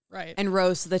 Right. And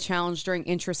rose to the challenge during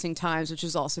interesting times, which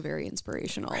is also very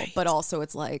inspirational. Right. But also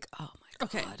it's like, oh my God.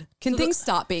 Okay. Can things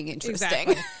stop being interesting?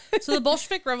 Exactly. So the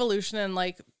Bolshevik Revolution and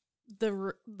like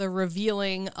the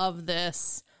revealing of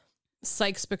this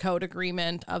Sykes-Picot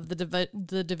Agreement of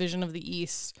the division of the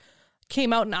East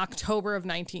came out in October of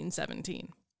 1917.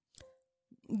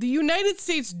 The United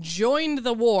States joined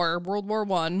the war, World War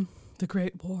I, the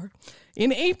Great War,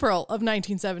 in April of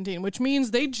 1917, which means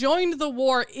they joined the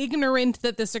war ignorant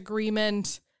that this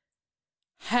agreement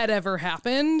had ever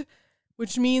happened,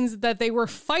 which means that they were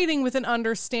fighting with an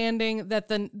understanding that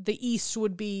the East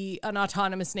would be an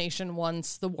autonomous nation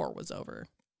once the war was over.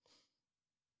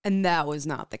 And that was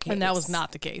not the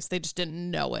case. They just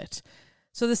didn't know it.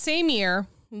 So the same year,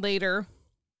 later,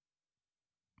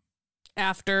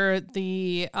 after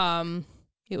it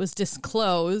was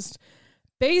disclosed,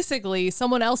 basically,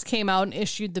 someone else came out and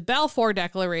issued the Balfour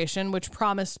Declaration, which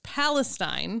promised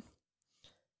Palestine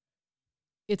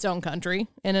its own country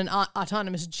and an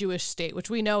autonomous Jewish state, which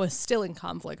we know is still in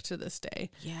conflict to this day.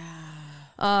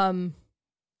 Yeah.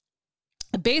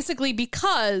 Basically,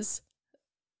 because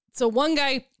one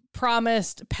guy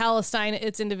promised Palestine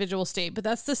its individual state, but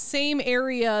that's the same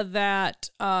area that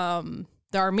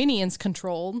the Armenians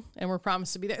controlled and were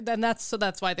promised to be there. Then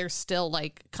that's why there's still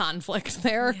like conflict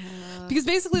there, because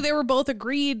basically they were both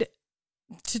agreed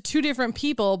to two different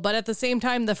people, but at the same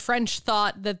time, the French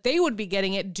thought that they would be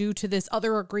getting it due to this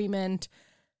other agreement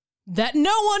that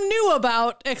no one knew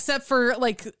about except for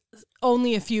like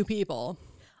only a few people.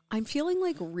 I'm feeling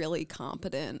like really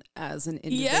competent as an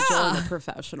individual and a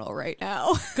professional right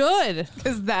now. Good.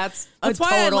 Because that's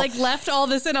why I like left all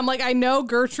this in. I'm like, I know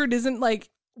Gertrude isn't like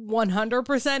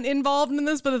 100% involved in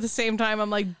this, but at the same time, I'm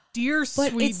like, dear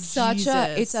sweet Jesus.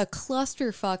 It's a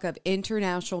clusterfuck of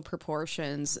international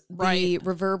proportions, the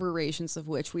reverberations of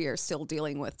which we are still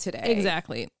dealing with today.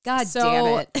 Exactly. God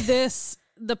damn it.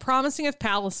 The promising of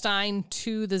Palestine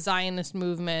to the Zionist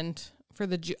movement for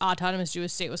the autonomous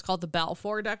Jewish state was called the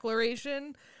Balfour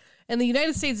Declaration. And the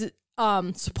United States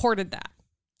supported that.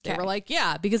 They were like,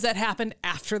 yeah, because that happened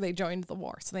after they joined the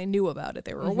war. So they knew about it.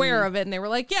 They were aware of it. And they were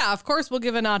like, yeah, of course we'll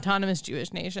give an autonomous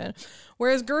Jewish nation.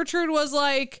 Whereas Gertrude was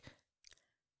like,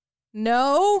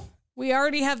 no, we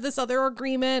already have this other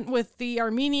agreement with the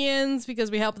Armenians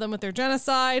because we helped them with their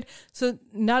genocide. So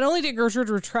not only did Gertrude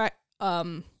retract,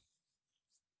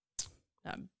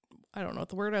 I don't know what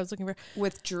the word I was looking for.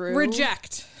 Withdrew.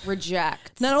 Reject.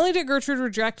 Not only did Gertrude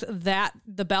reject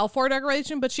the Balfour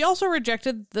Declaration, but she also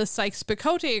rejected the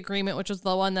Sykes-Picot Agreement, which was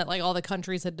the one that like all the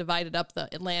countries had divided up the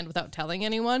land without telling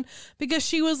anyone, because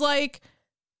she was like,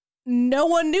 no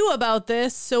one knew about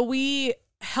this, so we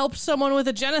helped someone with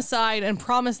a genocide and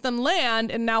promised them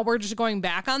land, and now we're just going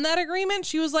back on that agreement.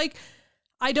 She was like,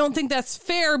 I don't think that's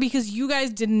fair because you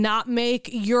guys did not make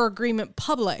your agreement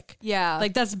public. Yeah.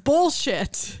 Like, that's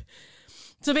bullshit.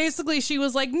 So basically she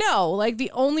was like, no, like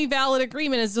the only valid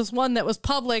agreement is this one that was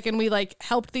public and we like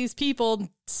helped these people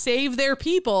save their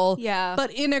people. Yeah.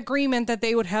 But in agreement that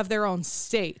they would have their own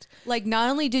state. Like, not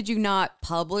only did you not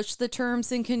publish the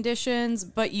terms and conditions,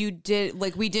 but you did,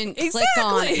 like, we didn't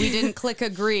click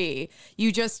agree.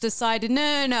 You just decided,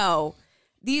 no.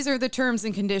 These are the terms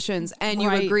and conditions, and you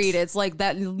agreed. It's like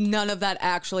that. None of that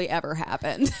actually ever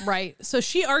happened. Right. So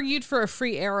she argued for a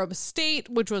free Arab state,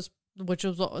 which was what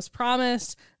was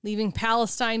promised, leaving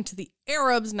Palestine to the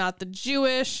Arabs, not the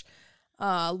Jewish.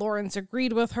 Lawrence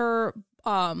agreed with her.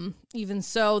 Even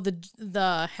so,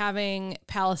 the having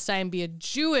Palestine be a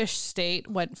Jewish state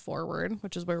went forward,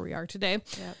 which is where we are today.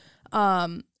 Yep.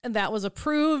 And that was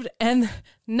approved. And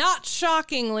not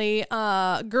shockingly,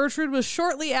 Gertrude was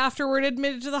shortly afterward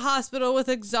admitted to the hospital with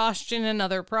exhaustion and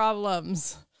other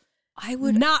problems. I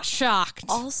would not shocked.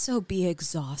 Also be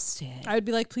exhausted. I would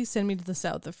be like, please send me to the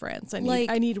south of France. I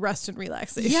need rest and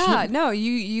relaxation. Yeah, no,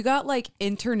 you got like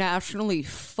internationally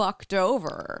fucked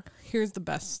over. Here's the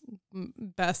best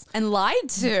and lied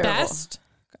to. Best.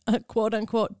 Quote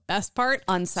unquote best part.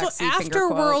 Unsexy. So after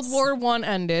World War I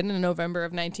ended in November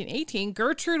of 1918,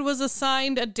 Gertrude was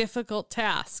assigned a difficult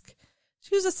task.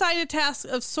 She was assigned a task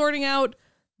of sorting out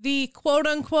the quote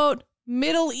unquote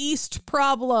Middle East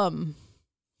problem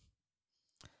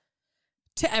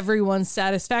to everyone's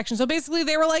satisfaction. So basically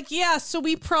they were like, yeah, so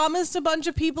we promised a bunch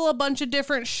of people a bunch of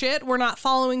different shit. We're not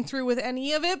following through with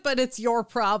any of it, but it's your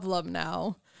problem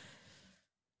now.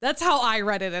 That's how I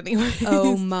read it anyway.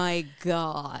 Oh my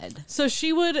God. So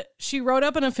she wrote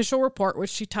up an official report, which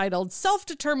she titled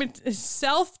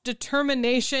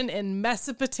Self-Determination in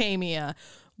Mesopotamia,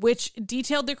 which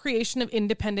detailed the creation of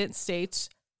independent states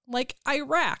like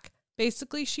Iraq.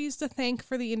 Basically, she's to thank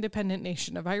for the independent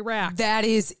nation of Iraq. That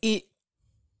is it.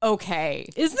 Okay.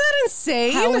 Isn't that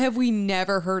insane? How have we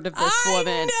never heard of this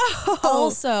woman? Know.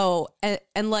 Also,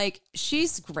 and like,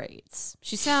 she's great.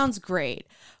 She sounds great.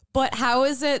 But how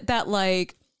is it that,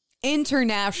 like,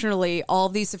 internationally, all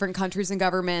these different countries and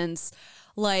governments,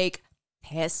 like,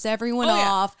 pissed everyone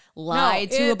off,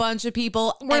 lied to a bunch of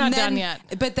people? We're not done yet.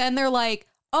 But then they're like,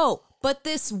 oh, but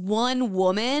this one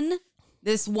woman,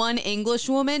 this one English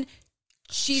woman,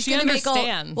 she's going to make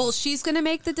she's going to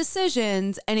make the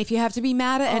decisions. And if you have to be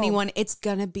mad at anyone, it's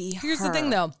going to be her. Here's the thing,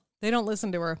 though. They don't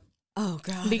listen to her. Oh,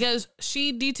 God. Because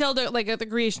she detailed it like at the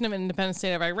creation of an independent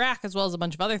state of Iraq, as well as a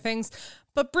bunch of other things.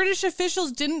 But British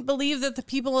officials didn't believe that the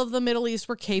people of the Middle East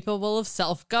were capable of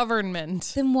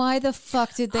self-government. Then why the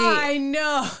fuck did they... I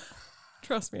know.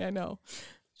 Trust me, I know.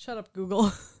 Shut up,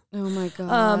 Google. Oh, my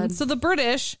God. So the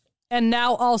British, and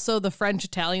now also the French,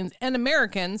 Italians, and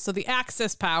Americans, so the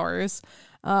Axis powers,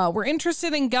 were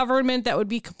interested in government that would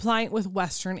be compliant with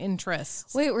Western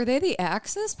interests. Wait, were they the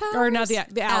Axis powers? Or not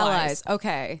the Allies.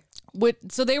 Okay.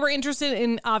 So they were interested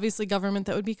in, obviously, government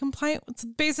that would be compliant. So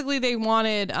basically, they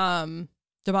wanted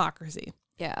democracy.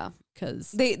 Yeah.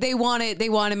 Because they want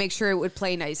to make sure it would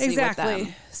play nicely with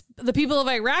them. The people of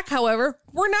Iraq, however,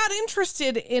 were not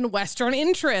interested in Western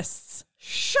interests.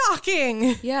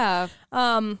 Shocking. Yeah.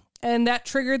 And that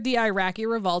triggered the Iraqi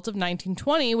revolt of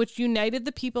 1920, which united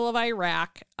the people of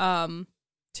Iraq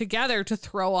together to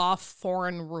throw off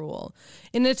foreign rule.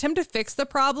 In an attempt to fix the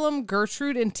problem,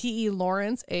 Gertrude and T.E.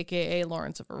 Lawrence, aka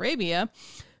Lawrence of Arabia,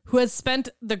 who has spent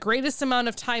the greatest amount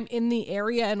of time in the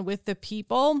area and with the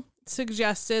people,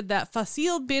 suggested that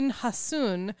Fasil bin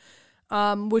Hassun,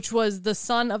 which was the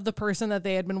son of the person that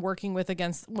they had been working with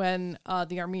against when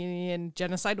the Armenian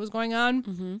genocide was going on.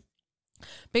 Mm-hmm.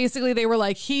 Basically, they were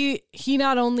like, he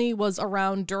not only was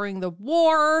around during the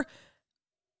war,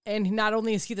 and not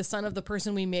only is he the son of the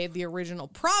person we made the original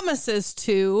promises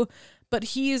to, but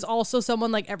he is also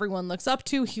someone like everyone looks up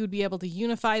to. He would be able to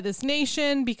unify this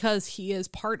nation because he is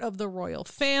part of the royal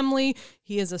family.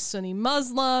 He is a Sunni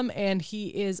Muslim and he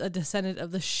is a descendant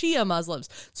of the Shia Muslims.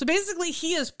 So basically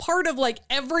he is part of like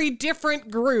every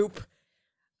different group.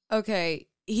 Okay.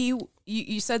 You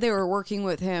said they were working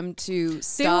with him to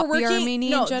stop the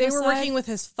Armenian genocide? They were working with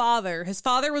his father. His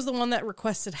father was the one that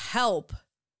requested help.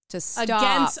 To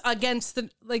stop against the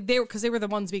like they were because they were the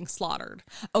ones being slaughtered.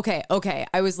 Okay.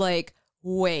 I was like,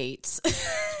 wait.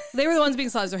 They were the ones being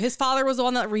slaughtered. So his father was the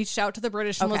one that reached out to the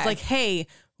British and was like, hey,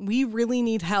 we really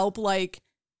need help, like,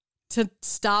 to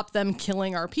stop them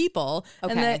killing our people.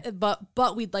 Okay. And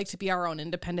but we'd like to be our own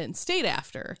independent state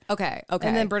after. Okay.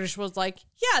 And then British was like,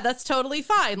 yeah, that's totally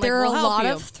fine. Like, there are we'll a lot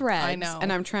you. of threads, I know.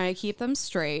 and I'm trying to keep them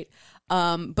straight.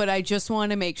 But I just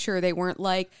want to make sure they weren't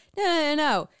like,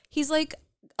 no. He's like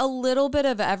a little bit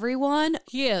of everyone.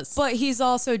 He is. But he's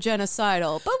also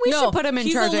genocidal. But we should put him in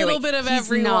charge. He's a little bit of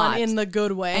everyone in the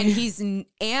good way. And he's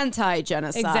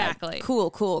anti-genocide. Exactly.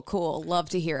 Cool. Love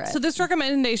to hear it. So this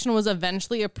recommendation was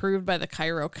eventually approved by the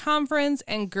Cairo Conference,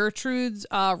 and Gertrude's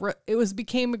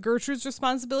became Gertrude's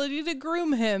responsibility to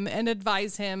groom him and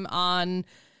advise him on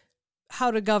how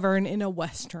to govern in a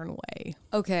Western way.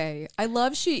 Okay. I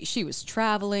love she was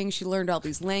traveling. She learned all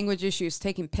these languages. She was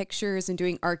taking pictures and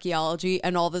doing archaeology.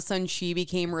 And all of a sudden she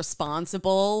became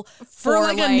responsible for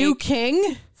like a new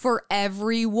king? For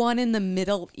everyone in the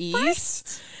Middle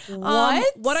East. What?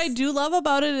 What I do love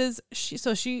about it is she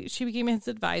became his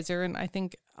advisor and I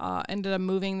think ended up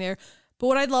moving there. But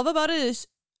what I love about it is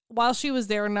while she was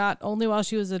there, not only while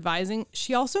she was advising,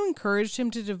 she also encouraged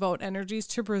him to devote energies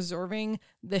to preserving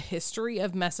the history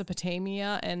of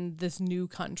Mesopotamia and this new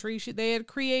country they had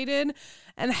created,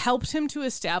 and helped him to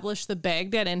establish the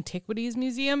Baghdad Antiquities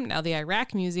Museum, now the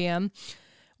Iraq Museum,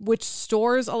 which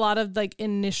stores a lot of like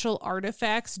initial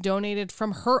artifacts donated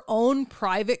from her own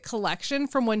private collection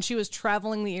from when she was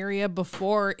traveling the area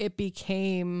before it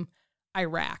became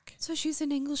Iraq. So she's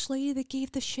an English lady that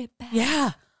gave the shit back.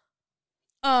 Yeah.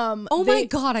 My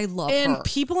God, I love her. And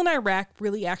people in Iraq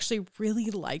really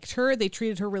liked her. They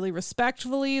treated her really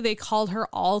respectfully. They called her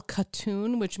Al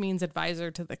Khatun, which means advisor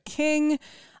to the king.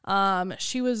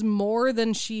 She was more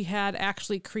than she had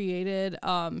actually created.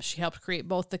 She helped create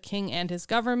both the king and his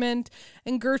government.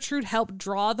 And Gertrude helped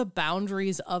draw the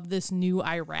boundaries of this new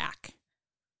Iraq.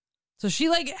 So she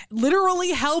like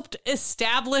literally helped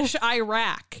establish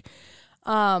Iraq.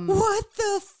 What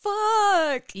the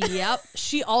fuck? Yep.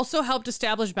 She also helped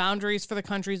establish boundaries for the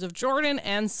countries of Jordan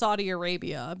and Saudi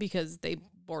Arabia because they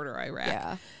border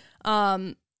Iraq.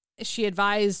 Yeah. She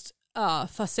advised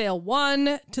Fasil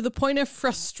I to the point of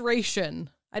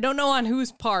frustration. I don't know on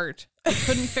whose part. I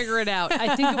couldn't figure it out.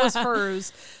 I think it was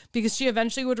hers because she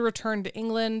eventually would return to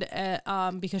England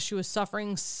because she was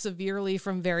suffering severely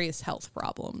from various health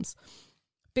problems.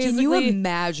 Basically, can you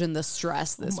imagine the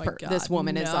stress this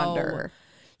woman is under?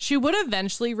 She would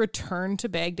eventually return to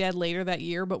Baghdad later that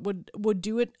year, but would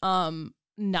do it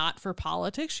not for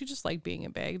politics. She just liked being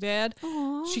in Baghdad.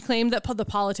 Aww. She claimed that the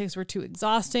politics were too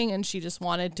exhausting and she just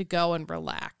wanted to go and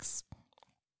relax.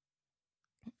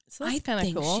 So that's kind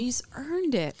of cool. She's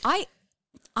earned it.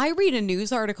 I read a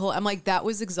news article. I'm like, that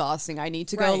was exhausting. I need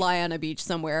to go lie on a beach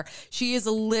somewhere. She is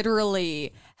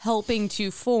literally helping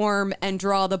to form and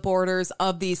draw the borders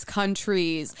of these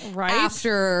countries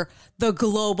after the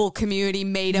global community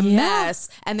made a mess.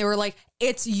 And they were like,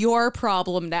 it's your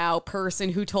problem now, person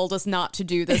who told us not to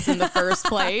do this in the first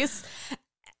place.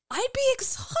 I'd be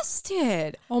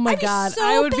exhausted. Oh my God.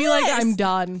 I would be like, I'm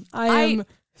done. I am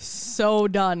so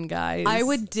done, guys. I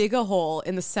would dig a hole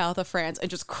in the south of France and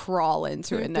just crawl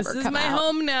into it and never come out. This is my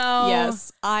home now.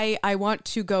 Yes, I want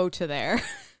to go to there.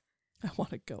 I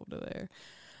want to go to there.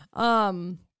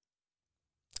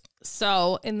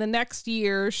 So in the next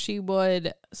year, she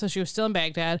was still in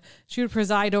Baghdad. She would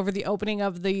preside over the opening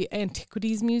of the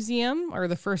Antiquities Museum, or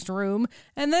the first room,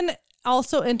 and then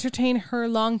also entertain her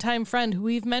longtime friend who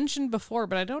we've mentioned before,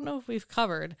 but I don't know if we've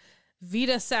covered,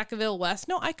 Vita Sackville West.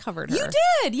 No, I covered her. You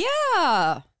did,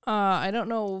 yeah. I don't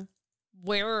know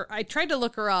where I tried to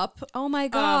look her up. Oh my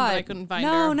but God. I couldn't find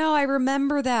her. No, I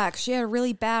remember that. 'Cause she had a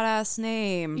really badass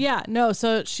name. Yeah, no.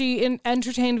 So she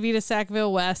entertained Vita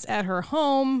Sackville West at her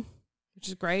home, which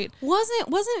is great.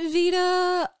 Wasn't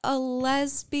Vita a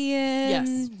lesbian?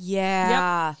 Yes.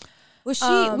 Yeah. Yep. Was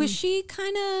she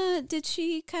kind of, did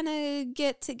she kind of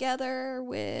get together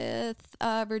with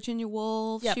Virginia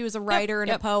Woolf? Yep. She was a writer and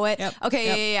a Yep. poet. Yep.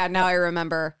 Okay, yeah. Now I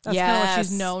remember. That's kind of what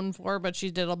she's known for, but she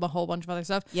did a whole bunch of other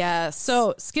stuff. Yes.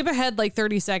 So skip ahead like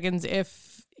 30 seconds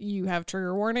if you have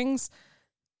trigger warnings.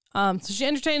 So she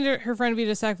entertained her friend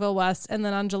Vita Sackville West, and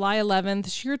then on July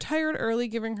 11th, she retired early,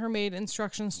 giving her maid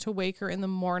instructions to wake her in the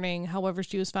morning. However,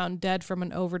 she was found dead from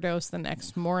an overdose the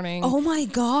next morning. Oh my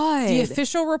God. The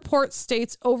official report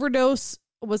states overdose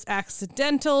was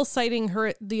accidental, citing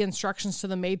the instructions to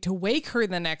the maid to wake her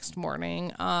the next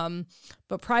morning.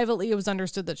 But privately, it was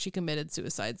understood that she committed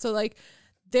suicide. So, like,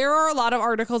 there are a lot of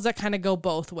articles that kind of go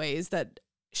both ways, that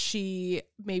she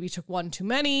maybe took one too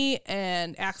many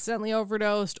and accidentally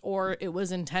overdosed, or it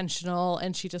was intentional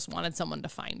and she just wanted someone to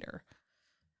find her.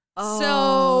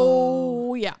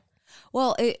 So, yeah.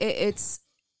 Well, it's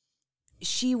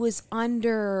she was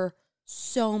under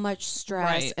so much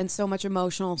stress Right. and so much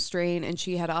emotional strain, and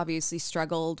she had obviously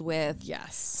struggled with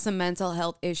Yes. some mental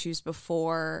health issues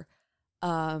before.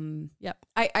 Yep.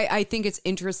 I think it's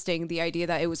interesting, the idea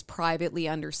that it was privately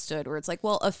understood, where it's like,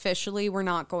 well, officially we're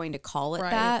not going to call it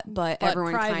Right. that, but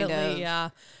everyone kind privately, of yeah.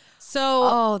 So,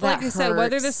 Oh, that like I said,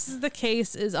 whether hurts. this is the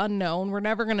case is unknown. We're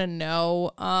never going to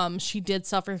know. She did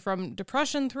suffer from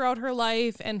depression throughout her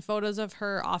life, and photos of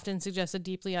her often suggest a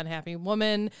deeply unhappy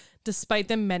woman, despite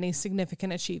the many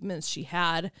significant achievements she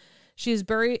had. She is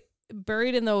buried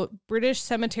in the British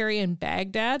cemetery in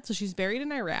Baghdad. So she's buried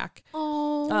in Iraq.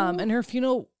 Oh. And her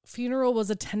funeral was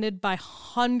attended by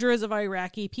hundreds of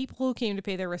Iraqi people who came to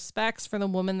pay their respects for the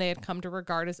woman they had come to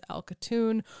regard as Al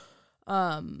Khatoon,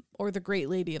 or the Great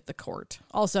Lady of the Court,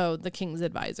 also the King's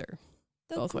advisor.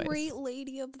 The both ways. Great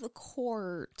Lady of the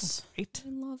Court. Right. I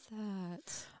love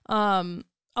that.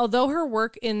 Although her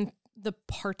work in the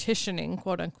partitioning,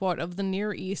 quote unquote, of the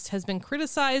Near East has been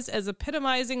criticized as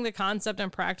epitomizing the concept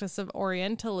and practice of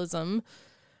Orientalism,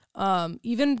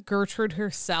 even Gertrude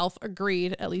herself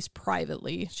agreed, at least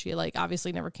privately, she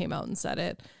obviously never came out and said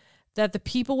it, that the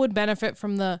people would benefit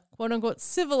from the quote unquote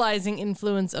civilizing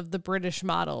influence of the British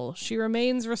model. She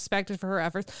remains respected for her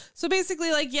efforts. So basically,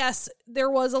 yes, there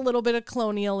was a little bit of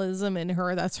colonialism in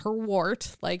her. That's her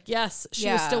wart. Yes, she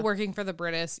was still working for the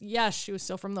British. Yes, she was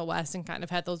still from the West and kind of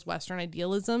had those Western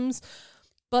idealisms.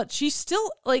 But she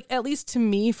still, at least to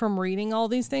me from reading all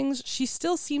these things, she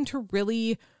still seemed to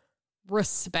really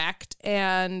respect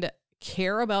and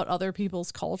care about other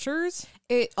people's cultures.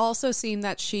 It also seemed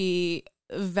that she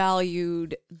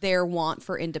valued their want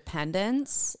for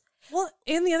independence. Well,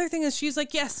 and the other thing is she's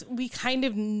yes, we kind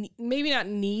of maybe not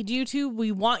need you to.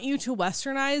 We want you to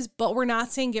Westernize, but we're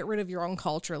not saying get rid of your own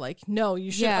culture. No,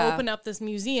 you should open up this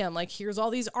museum. Here's all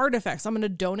these artifacts. I'm going to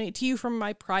donate to you from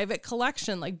my private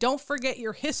collection. Don't forget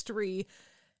your history.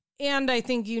 And I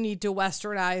think you need to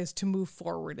Westernize to move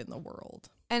forward in the world.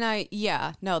 And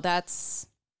that's...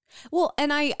 Well,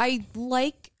 and I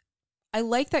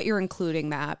like that you're including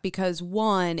that, because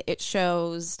one, it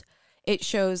shows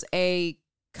a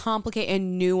complicated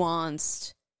and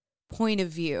nuanced point of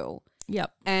view.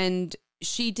 Yep. And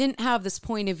she didn't have this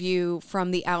point of view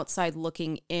from the outside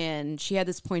looking in. She had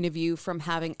this point of view from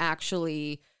having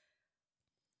actually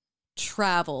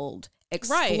traveled,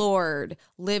 explored,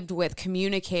 lived with,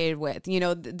 communicated with.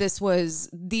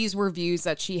 These were views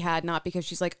that she had, not because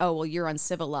she's oh, well, you're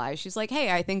uncivilized. She's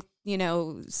hey, I think,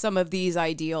 some of these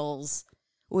ideals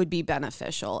would be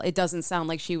beneficial. It doesn't sound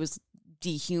like she was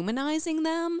dehumanizing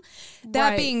them.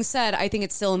 That being said, I think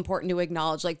it's still important to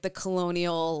acknowledge the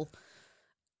colonial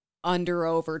under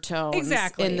overtones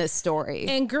in this story.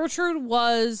 And Gertrude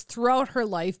was throughout her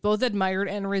life both admired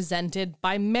and resented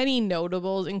by many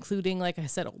notables, including, like I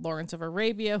said, Lawrence of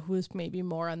Arabia, who is maybe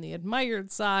more on the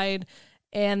admired side,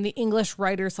 and the English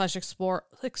writer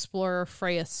 / explorer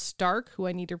Freya Stark, who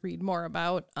I need to read more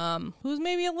about, who's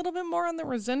maybe a little bit more on the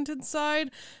resented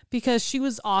side, because she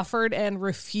was offered and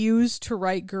refused to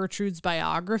write Gertrude's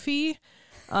biography,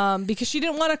 because she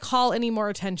didn't want to call any more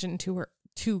attention to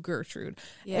Gertrude.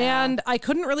 Yeah. And I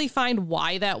couldn't really find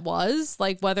why that was,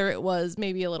 whether it was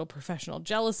maybe a little professional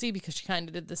jealousy because she kind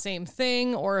of did the same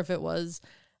thing, or if it was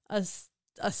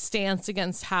a stance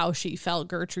against how she felt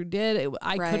Gertrude did.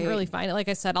 I couldn't really find it. Like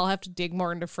I said, I'll have to dig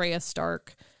more into Freya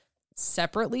Stark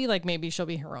separately. Maybe she'll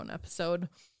be her own episode.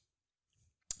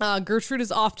 Gertrude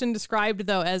is often described,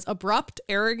 though, as abrupt,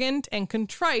 arrogant, and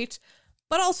contrite,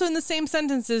 but also in the same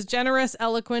sentences, generous,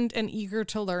 eloquent, and eager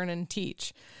to learn and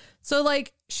teach. So,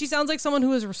 like, she sounds like someone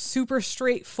who is super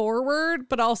straightforward,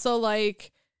 but also,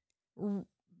 like,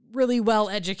 really well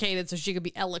educated so she could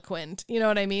be eloquent. You know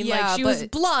what I mean? Yeah, like, she was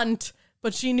blunt,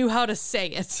 but she knew how to say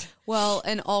it. Well,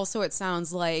 and also it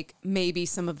sounds like maybe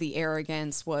some of the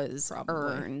arrogance was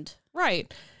earned.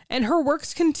 Right. And her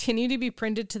works continue to be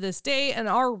printed to this day and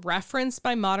are referenced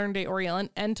by modern-day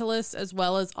Orientalists as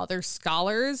well as other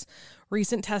scholars.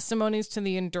 Recent testimonies to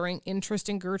the enduring interest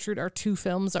in Gertrude are 2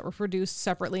 films that were produced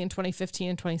separately in 2015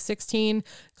 and 2016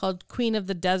 called Queen of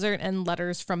the Desert and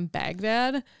Letters from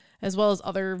Baghdad, as well as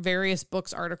other various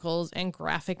books, articles, and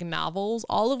graphic novels,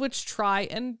 all of which try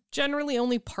and generally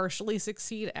only partially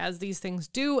succeed, as these things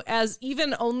do, as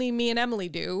even only me and Emily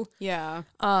do. Yeah.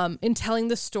 In telling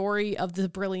the story of the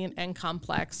brilliant and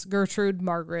complex Gertrude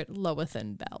Margaret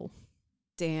Lowithan Bell.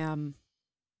 Damn.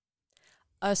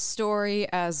 A story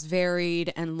as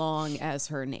varied and long as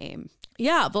her name.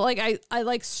 Yeah, but like I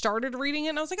like started reading it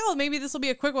and I was like, oh, maybe this will be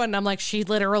a quick one. And I'm like, she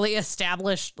literally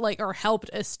established or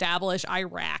helped establish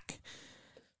Iraq.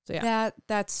 So yeah.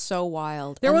 That's so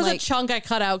wild. There was a chunk I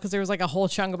cut out because there was like a whole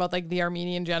chunk about like the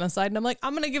Armenian genocide. And I'm like,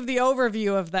 I'm going to give the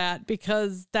overview of that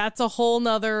because that's a whole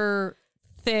nother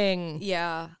thing.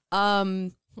 Yeah.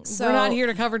 So we're not here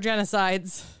to cover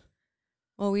genocides.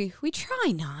 Well, we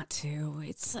try not to.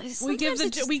 We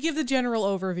give the general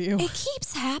overview. It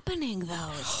keeps happening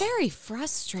though. It's very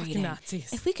frustrating. Fucking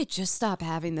Nazis. If we could just stop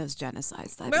having those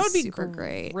genocides, that would be super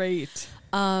great.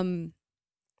 So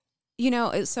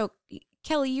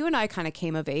Kelly, you and I kind of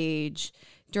came of age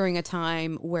during a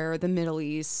time where the Middle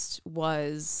East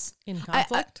was in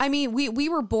conflict. I mean, we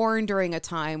were born during a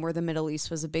time where the Middle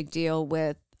East was a big deal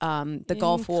with the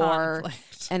Gulf War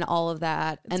and all of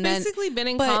that. It's basically been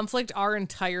in conflict our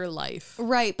entire life.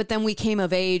 Right. But then we came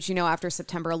of age, after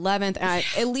September 11th. And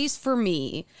at least for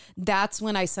me, that's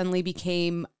when I suddenly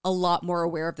became a lot more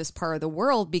aware of this part of the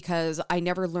world because I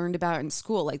never learned about it in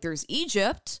school. Like there's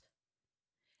Egypt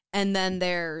and then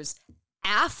there's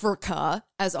Africa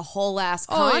as a whole ass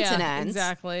continent. Yeah,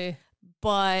 exactly.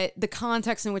 But the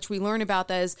context in which we learn about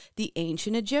that is the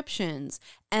ancient Egyptians.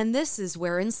 And this is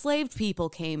where enslaved people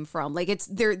came from. Like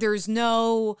there's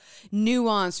no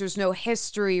nuance. There's no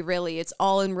history, really. It's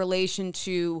all in relation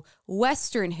to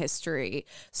Western history.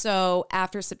 So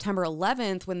after September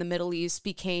 11th, when the Middle East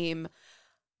became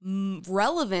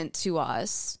relevant to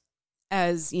us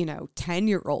as,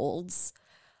 10-year-olds,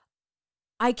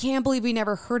 I can't believe we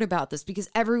never heard about this because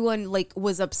everyone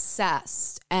was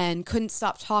obsessed and couldn't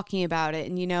stop talking about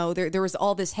it. And, there was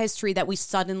all this history that we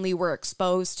suddenly were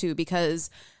exposed to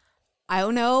because, I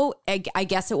don't know, I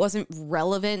guess it wasn't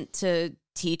relevant to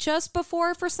teach us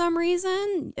before for some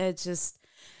reason.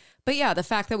 But yeah, the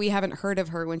fact that we haven't heard of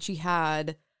her when she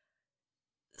had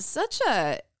such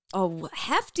a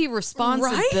hefty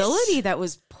responsibility that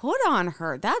was put on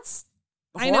her. That's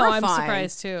horrifying. I know, I'm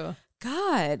surprised too.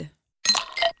 God.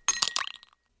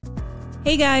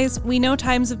 Hey guys, we know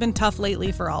times have been tough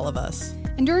lately for all of us.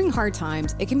 And during hard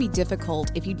times, it can be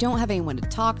difficult if you don't have anyone to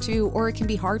talk to, or it can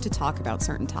be hard to talk about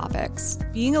certain topics.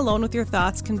 Being alone with your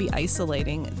thoughts can be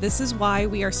isolating. This is why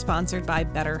we are sponsored by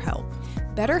BetterHelp.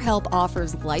 BetterHelp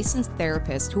offers licensed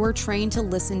therapists who are trained to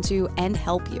listen to and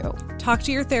help you. Talk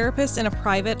to your therapist in a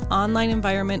private online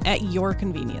environment at your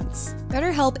convenience.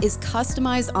 BetterHelp is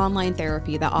customized online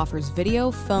therapy that offers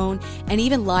video, phone, and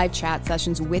even live chat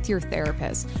sessions with your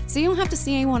therapist. So you don't have to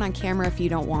see anyone on camera if you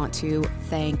don't want to.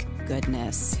 Thank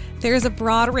goodness. There's a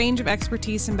broad range of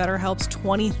expertise in BetterHelp's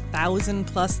 20,000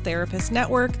 plus therapist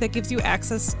network that gives you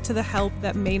access to the help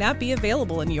that may not be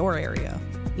available in your area.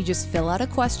 You just fill out a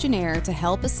questionnaire to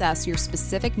help assess your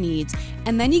specific needs,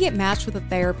 and then you get matched with a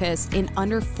therapist in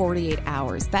under 48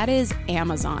 hours. That is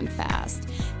Amazon fast.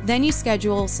 Then you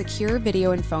schedule secure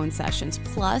video and phone sessions.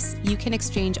 Plus, you can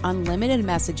exchange unlimited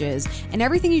messages, and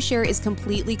everything you share is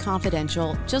completely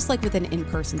confidential, just like with an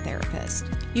in-person therapist.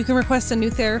 You can request a new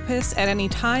therapist at any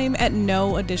time at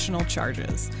no additional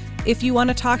charges. If you want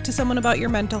to talk to someone about your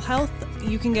mental health,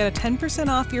 you can get a 10%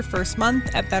 off your first month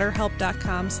at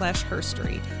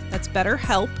betterhelp.com/herstory. That's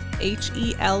BetterHelp,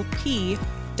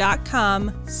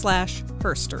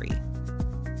 HELP.com/herstory.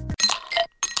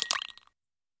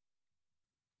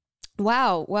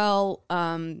 Wow. Well,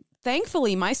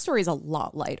 thankfully, my story is a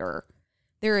lot lighter.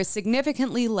 There is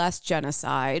significantly less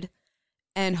genocide,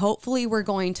 and hopefully we're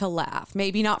going to laugh.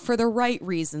 Maybe not for the right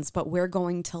reasons, but we're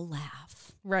going to laugh.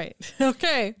 Right.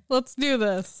 Okay, let's do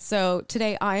this. So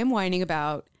today I am whining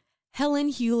about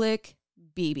Helen Hulick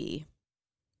Beebe.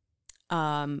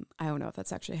 I don't know if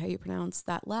that's actually how you pronounce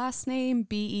that last name,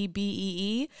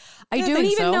 Beebee. I I don't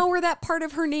think even so. know where that part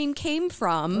of her name came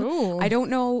from. Ooh. I don't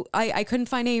know. I couldn't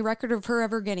find any record of her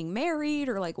ever getting married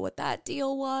or like what that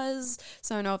deal was.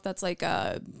 So I don't know if that's like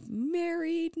a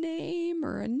married name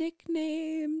or a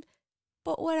nickname,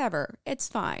 but whatever. It's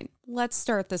fine. Let's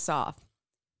start this off.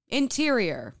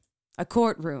 Interior, a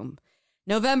courtroom,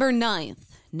 November 9th,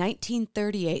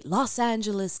 1938, Los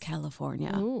Angeles,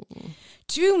 California. Ooh.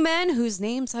 Two men whose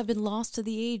names have been lost to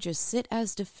the ages sit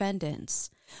as defendants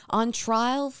on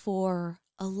trial for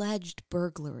alleged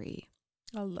burglary.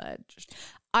 Alleged.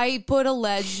 I put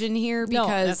alleged in here No,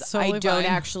 because that's totally I don't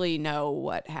fine. actually know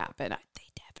what happened. They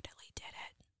definitely did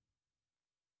it.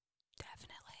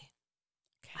 Definitely.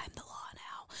 I'm the law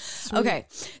now. Sweet. Okay,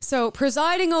 so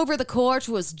presiding over the court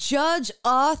was Judge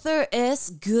Arthur S.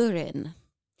 Gurin.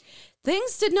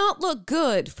 Things did not look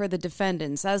good for the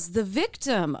defendants as the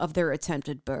victim of their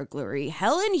attempted burglary,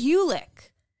 Helen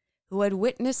Hulick, who had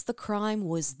witnessed the crime,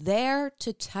 was there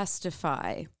to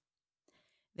testify.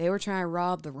 They were trying to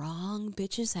rob the wrong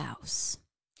bitch's house.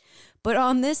 But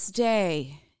on this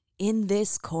day, in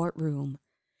this courtroom,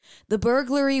 the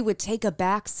burglary would take a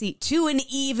backseat to an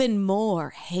even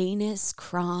more heinous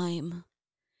crime.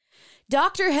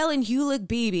 Dr. Helen Hulick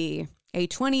Beebe, a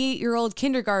 28-year-old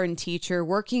kindergarten teacher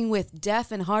working with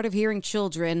deaf and hard-of-hearing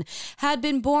children, had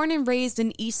been born and raised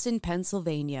in Easton,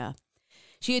 Pennsylvania.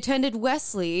 She attended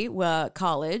Wesley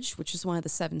College, which is one of the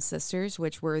Seven Sisters,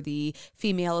 which were the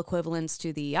female equivalents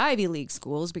to the Ivy League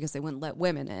schools because they wouldn't let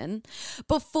women in,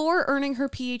 before earning her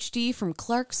PhD from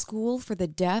Clark School for the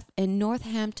Deaf in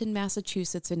Northampton,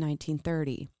 Massachusetts in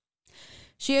 1930.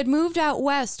 She had moved out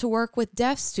west to work with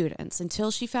deaf students until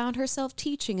she found herself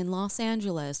teaching in Los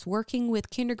Angeles, working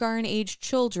with kindergarten-aged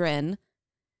children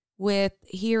with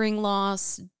hearing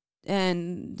loss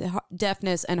and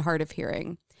deafness and hard of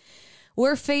hearing,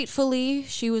 where fatefully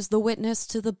she was the witness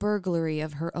to the burglary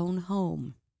of her own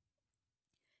home.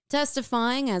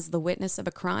 Testifying as the witness of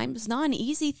a crime is not an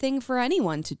easy thing for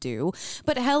anyone to do,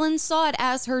 but Helen saw it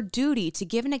as her duty to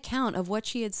give an account of what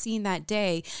she had seen that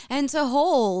day and to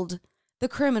hold the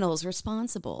criminals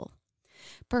responsible.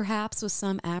 Perhaps with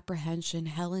some apprehension,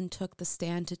 Helen took the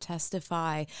stand to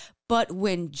testify, but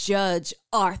when Judge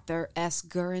Arthur S.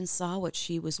 Gurin saw what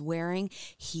she was wearing,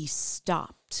 he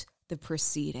stopped the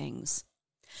proceedings.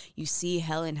 You see,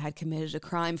 Helen had committed a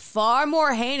crime far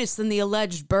more heinous than the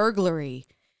alleged burglary.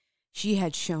 She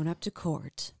had shown up to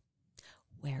court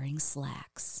wearing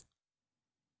slacks.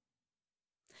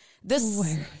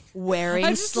 Wearing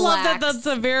I just slacks. love that that's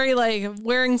a very, like,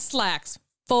 wearing slacks.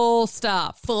 Full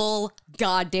stop. Full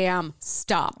goddamn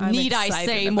stop. I'm Need I excited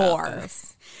say about more?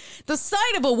 this. The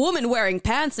sight of a woman wearing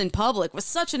pants in public was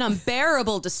such an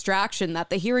unbearable distraction that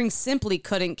the hearing simply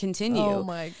couldn't continue. Oh,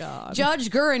 my God.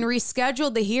 Judge Gurin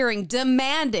rescheduled the hearing,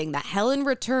 demanding that Helen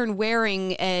return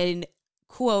wearing an,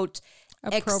 quote,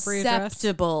 Appropriate dress.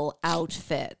 acceptable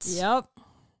outfit. Yep.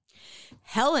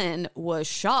 Helen was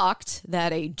shocked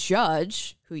that a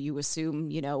judge, who you assume,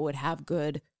 would have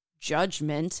good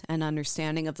judgment and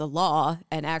understanding of the law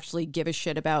and actually give a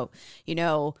shit about,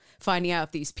 finding out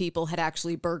if these people had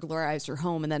actually burglarized her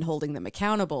home and then holding them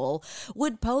accountable,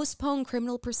 would postpone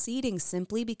criminal proceedings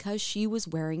simply because she was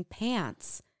wearing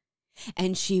pants.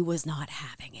 And she was not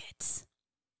having it.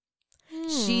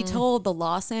 She told the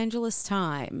Los Angeles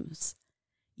Times,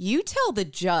 "You tell the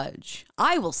judge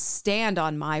I will stand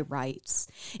on my rights.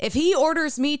 If he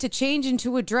orders me to change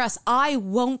into a dress, I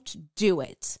won't do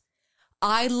it.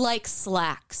 I like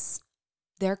slacks.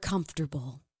 They're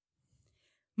comfortable."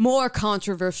 More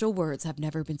controversial words have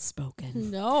never been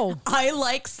spoken. No. I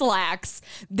like slacks.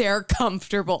 They're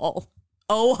comfortable.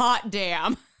 Oh, hot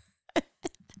damn.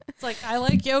 It's like, I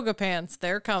like yoga pants.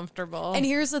 They're comfortable. And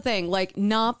here's the thing, like,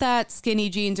 not that skinny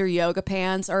jeans or yoga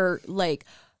pants are like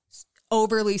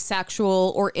overly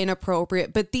sexual or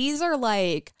inappropriate, but these are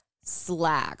like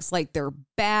slacks. Like, they're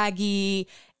baggy.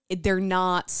 They're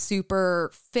not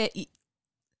super fit.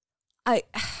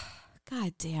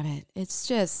 God damn it.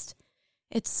 It's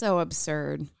so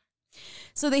absurd.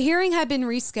 So the hearing had been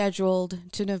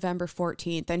rescheduled to November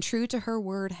 14th, and true to her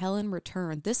word, Helen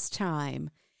returned, this time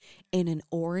in an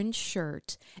orange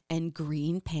shirt and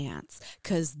green pants,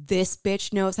 because this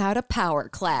bitch knows how to power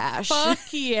clash. Fuck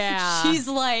yeah. She's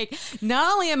like,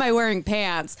 not only am I wearing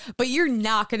pants, but you're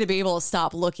not going to be able to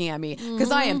stop looking at me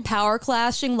because I am power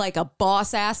clashing like a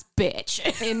boss ass bitch.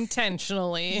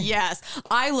 Intentionally. Yes,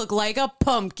 I look like a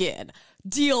pumpkin.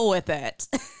 Deal with it.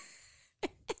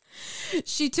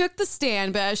 She took the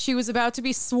stand, but as she was about to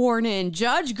be sworn in,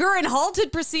 Judge Gurin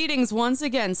halted proceedings once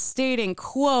again, stating,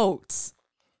 quote,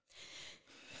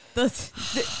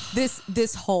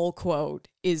 This whole quote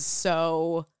is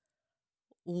so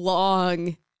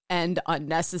long and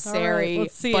unnecessary. All right,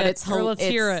 let's see but it. it's Or let's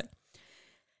hear it.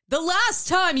 The last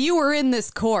time you were in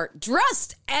this court,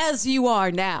 dressed as you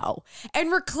are now, and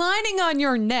reclining on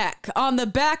your neck on the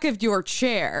back of your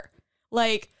chair,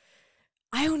 like,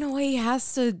 I don't know why he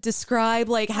has to describe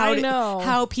like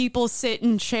how people sit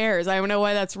in chairs. I don't know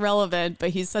why that's relevant, but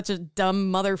he's such a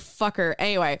dumb motherfucker.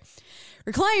 Anyway,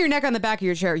 recline your neck on the back of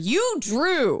your chair. You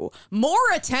drew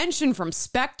more attention from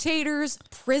spectators,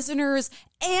 prisoners,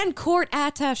 and court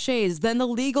attachés than the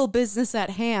legal business at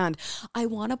hand. I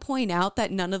want to point out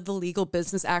that none of the legal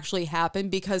business actually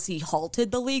happened because he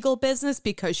halted the legal business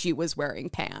because she was wearing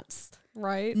pants.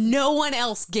 Right. No one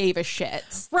else gave a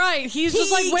shit. Right. He's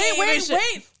just like, wait.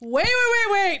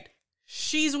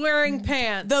 She's wearing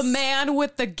pants. The man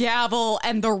with the gavel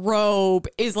and the robe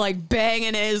is like banging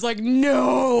it. Is like,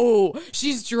 no,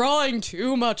 she's drawing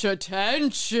too much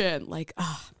attention. Like,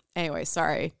 anyway,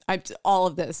 sorry. All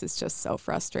of this is just so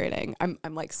frustrating. I'm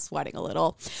like sweating a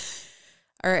little.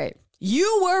 All right.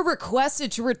 You were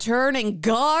requested to return in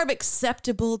garb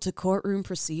acceptable to courtroom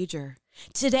procedure.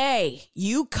 Today,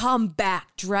 you come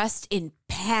back dressed in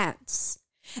pants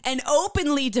and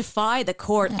openly defy the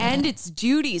court and its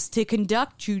duties to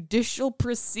conduct judicial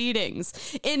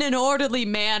proceedings in an orderly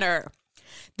manner.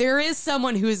 There is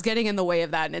someone who is getting in the way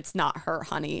of that, and it's not her,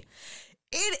 honey.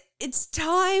 It's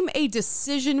time a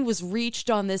decision was reached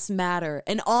on this matter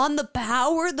and on the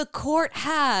power the court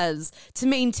has to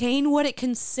maintain what it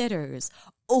considers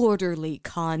orderly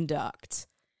conduct,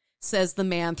 says the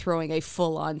man throwing a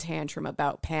full-on tantrum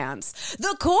about pants.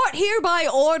 The court hereby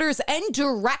orders and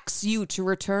directs you to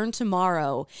return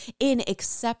tomorrow in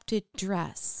accepted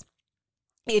dress.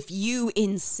 If you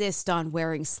insist on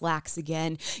wearing slacks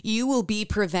again, you will be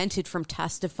prevented from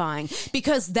testifying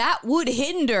because that would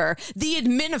hinder the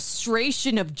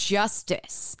administration of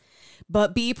justice.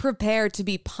 But be prepared to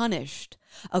be punished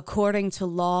according to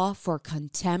law for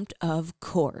contempt of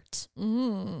court.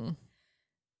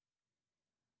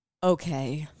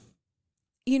 Okay.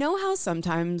 You know how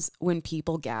sometimes when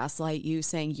people gaslight you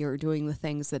saying you're doing the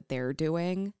things that they're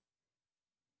doing?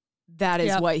 That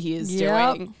is what he is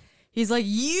doing. He's like,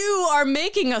 you are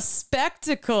making a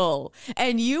spectacle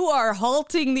and you are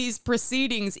halting these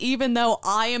proceedings, even though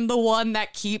I am the one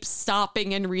that keeps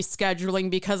stopping and rescheduling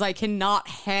because I cannot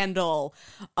handle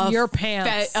your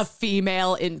pants. A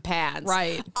female in pants.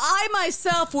 Right. I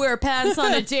myself wear pants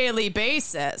on a daily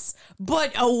basis,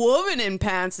 but a woman in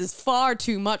pants is far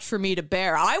too much for me to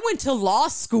bear. I went to law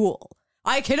school.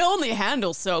 I can only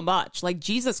handle so much. Like,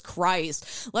 Jesus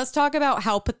Christ. Let's talk about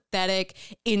how pathetic,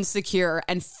 insecure,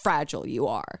 and fragile you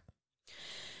are.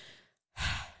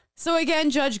 So again,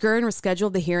 Judge Gurn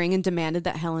rescheduled the hearing and demanded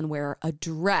that Helen wear a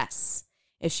dress.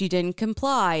 If she didn't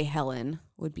comply, Helen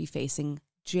would be facing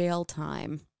jail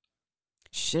time.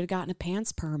 She should have gotten a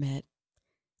pants permit.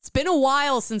 It's been a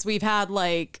while since we've had,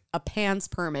 like, a pants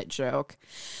permit joke.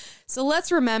 So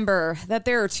let's remember that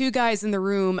there are two guys in the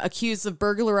room accused of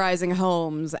burglarizing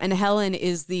homes, and Helen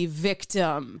is the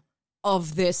victim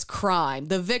of this crime,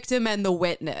 the victim and the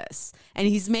witness. And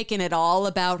he's making it all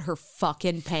about her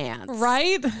fucking pants.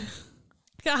 Right?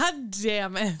 God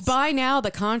damn it. By now,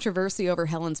 the controversy over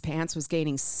Helen's pants was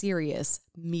gaining serious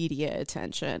media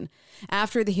attention.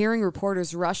 After the hearing,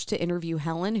 reporters rushed to interview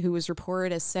Helen, who was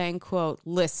reported as saying, quote,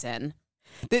 listen.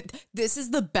 This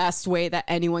is the best way that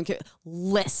anyone can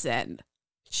listen.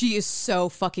 She is so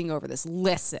fucking over this.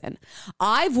 Listen,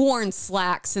 I've worn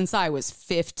slacks since I was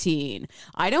 15.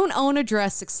 I don't own a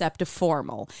dress except a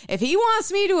formal. If he wants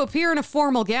me to appear in a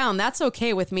formal gown, that's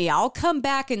okay with me. I'll come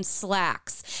back in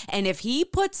slacks. And if he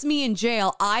puts me in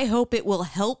jail, I hope it will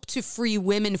help to free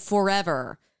women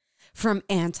forever from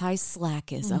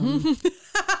anti-slackism.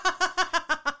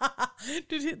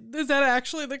 Is that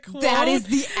actually the quote? That is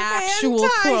the actual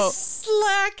quote.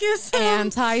 Anti-slackism.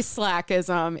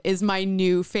 Anti-slackism is my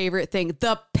new favorite thing.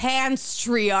 The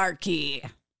panstriarchy.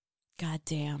 God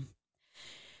damn.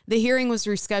 The hearing was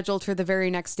rescheduled for the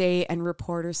very next day, and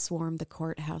reporters swarmed the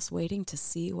courthouse waiting to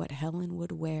see what Helen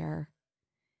would wear.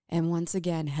 And once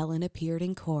again, Helen appeared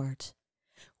in court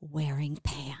wearing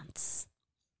pants.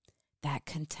 That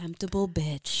contemptible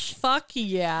bitch. Fuck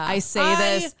yeah. I say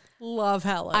this. Love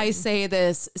Helen. I say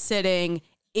this sitting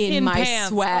in my pants.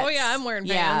 sweats. Oh, yeah, I'm wearing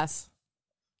pants.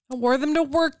 I wore them to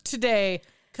work today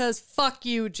because fuck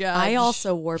you, Judge. I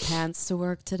also wore pants to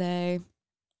work today.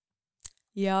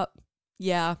 Yep.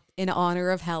 Yeah, in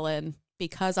honor of Helen,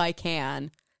 because I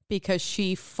can, because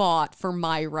she fought for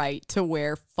my right to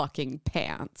wear fucking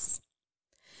pants.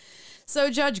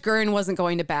 So Judge Gurn wasn't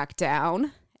going to back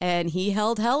down, and he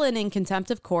held Helen in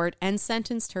contempt of court and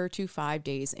sentenced her to 5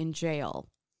 days in jail.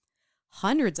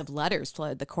 Hundreds of letters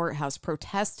flooded the courthouse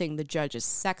protesting the judge's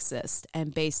sexist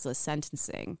and baseless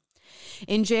sentencing.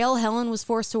 In jail, Helen was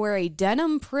forced to wear a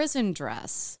denim prison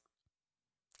dress.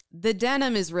 The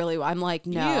denim is really, I'm like,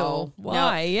 no. Ew, why?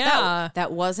 No, Yeah.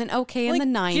 That wasn't okay in the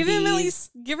 90s.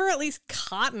 Give her at least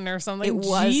cotton or something. It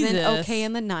wasn't Jesus. okay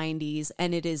in the 90s,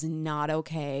 and it is not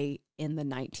okay in the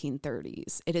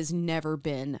 1930s. It has never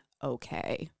been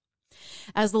okay.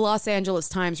 As the Los Angeles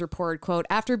Times reported, quote,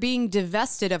 after being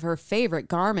divested of her favorite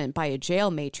garment by a jail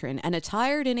matron and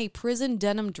attired in a prison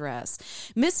denim dress,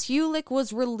 Miss Hulick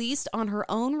was released on her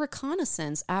own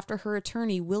reconnaissance after her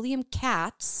attorney, William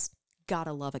Katz,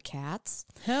 gotta love a Katz.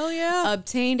 Hell yeah.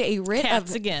 Obtained a writ Cats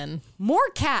of... again. More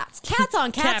cats. Cats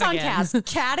on cats Cat on again.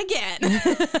 cats. Cat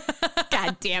again.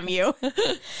 God damn you.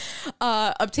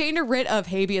 Obtained a writ of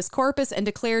habeas corpus and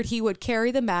declared he would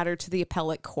carry the matter to the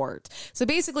appellate court. So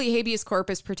basically, habeas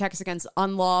corpus protects against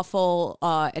unlawful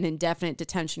and indefinite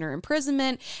detention or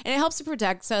imprisonment, and it helps to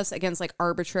protect us against like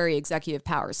arbitrary executive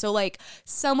power. So like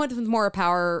someone with more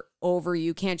power over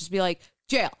you can't just be like,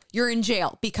 jail, you're in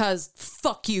jail because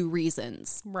fuck you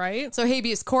reasons. Right. So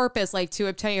habeas corpus, like to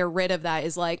obtain a writ of that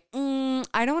is like,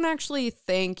 I don't actually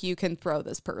think you can throw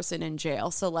this person in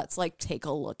jail. So let's like take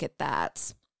a look at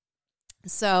that.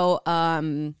 So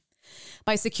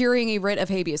by securing a writ of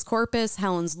habeas corpus,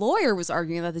 Helen's lawyer was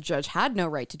arguing that the judge had no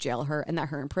right to jail her and that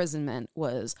her imprisonment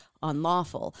was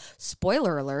unlawful.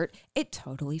 Spoiler alert, it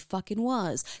totally fucking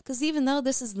was. Because even though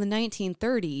this is the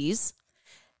 1930s,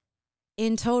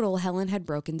 in total, Helen had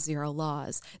broken 0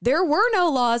 laws. There were no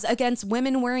laws against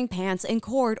women wearing pants in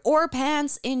court or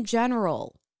pants in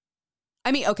general.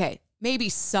 I mean, okay, maybe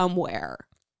somewhere,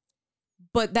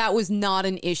 but that was not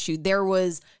an issue. There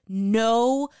was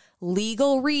no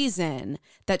legal reason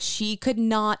that she could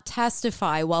not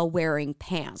testify while wearing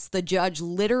pants. The judge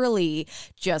literally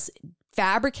just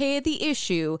fabricated the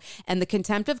issue and the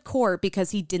contempt of court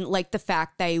because he didn't like the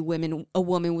fact that a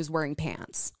woman was wearing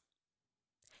pants.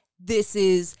 This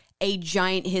is a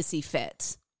giant hissy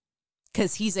fit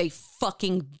because he's a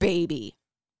fucking baby.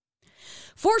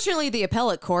 Fortunately, the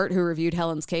appellate court who reviewed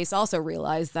Helen's case also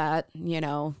realized that,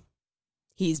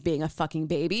 he's being a fucking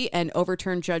baby and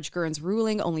overturned Judge Gurn's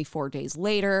ruling only 4 days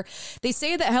later. They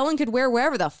say that Helen could wear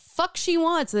wherever the fuck she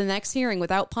wants in the next hearing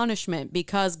without punishment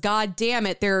because, god damn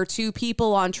it, there are 2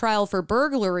 people on trial for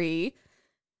burglary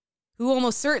who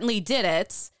almost certainly did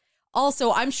it.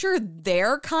 Also, I'm sure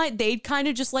they'd kind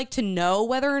of just like to know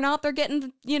whether or not they're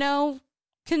getting,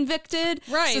 convicted.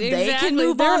 Right, so exactly. they can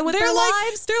move on with their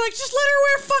lives. They're like, just let her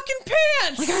wear fucking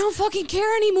pants. Like, I don't fucking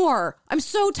care anymore. I'm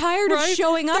so tired of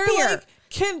showing up here. Like,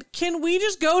 can we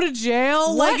just go to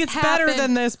jail? Like, it's better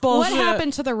than this bullshit. What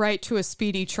happened to the right to a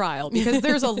speedy trial? Because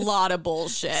there's a lot of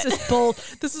bullshit.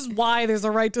 This is why there's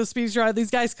a right to a speedy trial.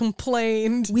 These guys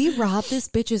complained. We robbed this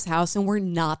bitch's house and we're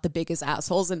not the biggest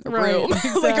assholes in the Right, room.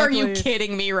 exactly. Like, are you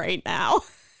kidding me right now?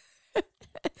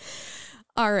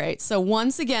 All right. So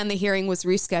once again, the hearing was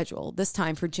rescheduled, this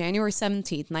time for January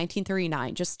 17th,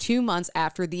 1939, just 2 months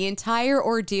after the entire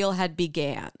ordeal had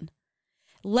began.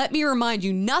 Let me remind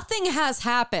you, nothing has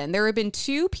happened. There have been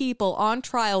 2 people on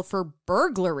trial for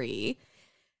burglary,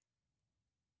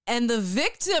 and the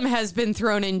victim has been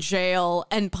thrown in jail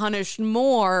and punished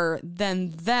more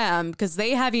than them because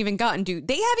they haven't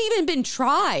even been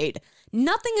tried.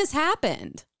 Nothing has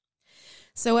happened.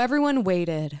 So everyone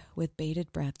waited with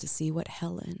bated breath to see what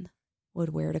Helen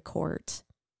would wear to court.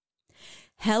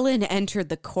 Helen entered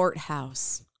the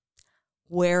courthouse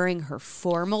wearing her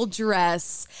formal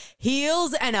dress,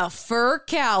 heels, and a fur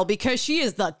cowl because she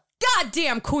is the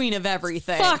goddamn queen of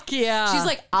everything. Fuck yeah. She's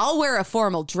like, I'll wear a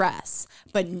formal dress,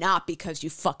 but not because you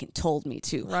fucking told me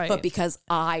to, right, but because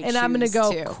I choose I'm going to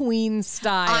go to. queen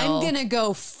style. I'm going to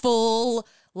go full,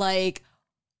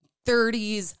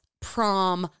 30s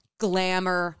prom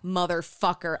glamour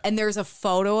motherfucker. And there's a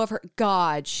photo of her.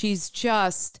 God, she's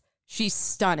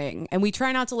stunning. And we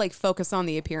try not to focus on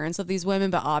the appearance of these women,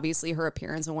 but obviously her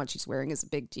appearance and what she's wearing is a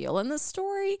big deal in this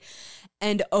story.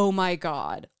 And oh my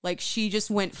God, she just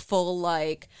went full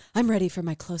I'm ready for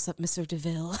my close-up Mr.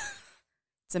 DeVille.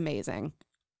 It's amazing.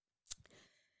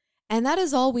 And that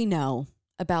is all we know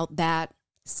about that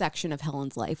section of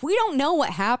Helen's life. We don't know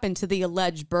what happened to the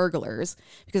alleged burglars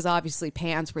because obviously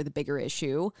pants were the bigger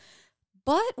issue,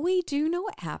 but we do know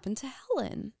what happened to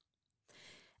Helen.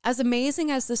 As amazing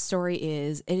as this story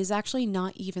is, it is actually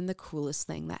not even the coolest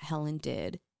thing that Helen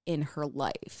did in her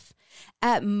life.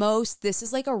 At most, this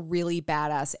is a really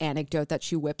badass anecdote that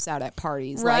she whips out at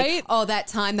parties. Right? That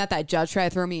time that judge tried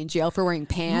to throw me in jail for wearing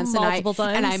pants Multiple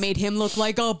times. and I made him look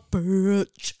like a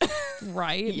bitch.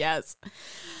 Right. Yes.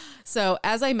 So,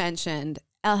 as I mentioned,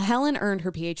 Helen earned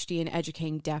her PhD in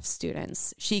educating deaf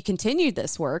students. She continued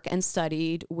this work and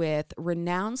studied with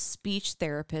renowned speech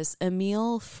therapist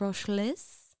Emile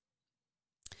Froschles.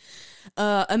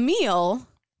 Emile,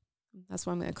 that's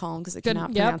what I'm going to call him because I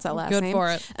cannot pronounce that last name. Good for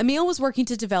it. Emile was working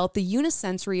to develop the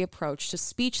unisensory approach to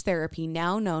speech therapy,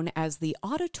 now known as the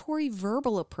auditory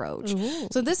verbal approach. Ooh.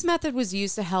 So this method was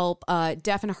used to help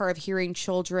deaf and hard of hearing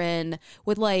children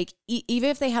with like, even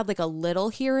if they had like a little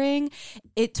hearing,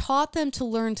 it taught them to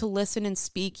learn to listen and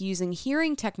speak using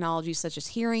hearing technologies such as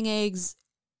hearing aids.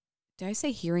 Did I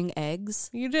say hearing eggs?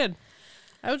 You did.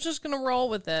 I was just going to roll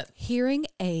with it. Hearing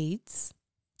aids,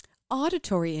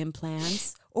 auditory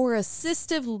implants, or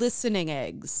assistive listening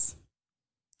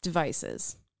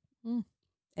devices.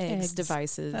 Eggs,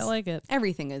 devices. I like it.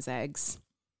 Everything is eggs.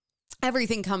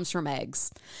 Everything comes from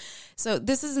eggs. So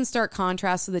this is in stark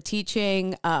contrast to the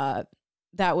teaching that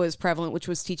was prevalent, which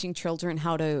was teaching children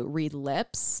how to read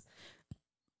lips.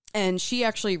 And she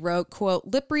actually wrote, quote,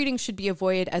 "Lip reading should be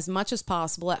avoided as much as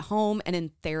possible at home and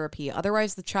in therapy.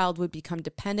 Otherwise, the child would become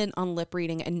dependent on lip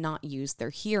reading and not use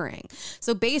their hearing."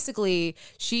 So basically,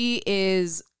 she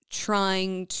is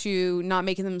trying to not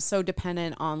make them so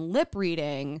dependent on lip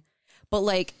reading, but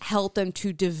like help them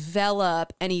to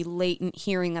develop any latent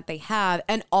hearing that they have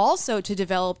and also to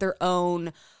develop their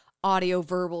own audio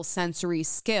verbal sensory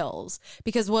skills.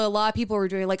 Because what a lot of people were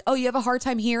doing, like, oh, you have a hard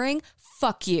time hearing?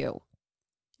 Fuck you.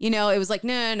 You know, it was like,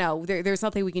 no, there's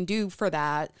nothing we can do for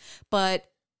that. But,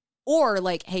 or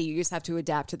like, hey, you just have to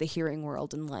adapt to the hearing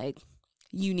world and like,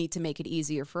 you need to make it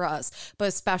easier for us. But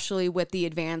especially with the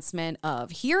advancement of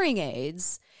hearing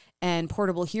aids and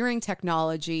portable hearing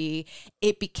technology,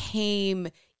 it became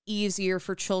easier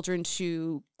for children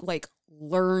to like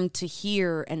learn to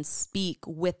hear and speak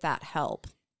with that help.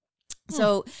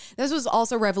 So this was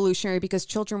also revolutionary because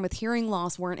children with hearing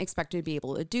loss weren't expected to be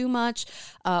able to do much.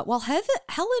 While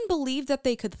Helen believed that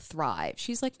they could thrive.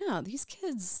 She's like, no, these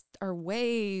kids are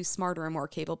way smarter and more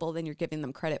capable than you're giving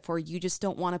them credit for. You just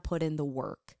don't want to put in the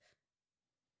work.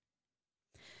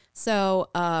 So,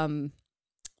 Helen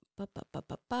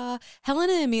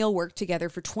and Emile worked together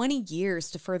for 20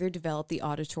 years to further develop the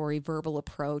auditory verbal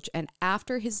approach, and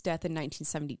after his death in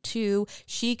 1972,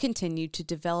 she continued to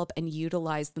develop and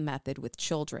utilize the method with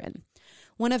children.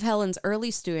 One of Helen's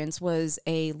early students was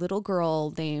a little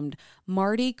girl named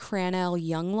Marty Cranell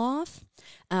Youngloff,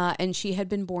 and she had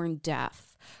been born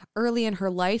deaf. Early in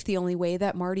her life, the only way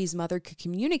that Marty's mother could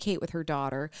communicate with her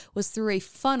daughter was through a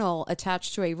funnel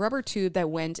attached to a rubber tube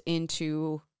that went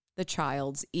into the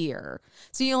child's ear.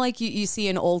 So, you know, like you see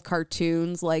in old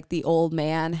cartoons, like the old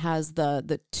man has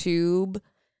the tube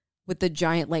with the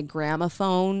giant like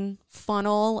gramophone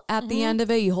funnel at the end of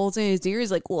it. He holds it in his ear.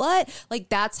 He's like, what? Like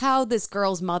that's how this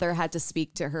girl's mother had to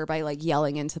speak to her, by like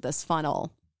yelling into this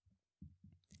funnel.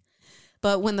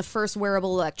 But when the first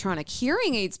wearable electronic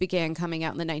hearing aids began coming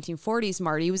out in the 1940s,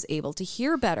 Marty was able to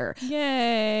hear better.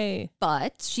 Yay.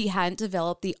 But she hadn't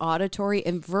developed the auditory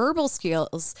and verbal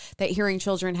skills that hearing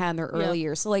children had in their early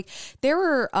years. So like there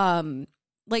were,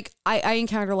 like I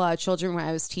encountered a lot of children when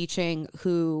I was teaching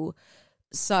who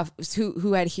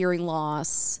had hearing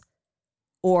loss,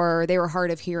 or they were hard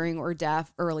of hearing or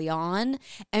deaf early on.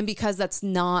 And because that's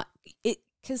not it,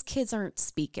 because kids aren't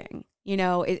speaking. You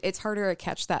know, it's harder to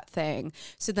catch that thing.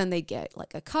 So then they get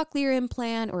like a cochlear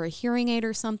implant or a hearing aid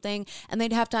or something, and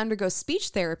they'd have to undergo speech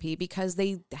therapy because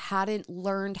they hadn't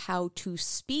learned how to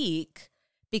speak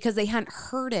because they hadn't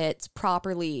heard it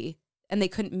properly and they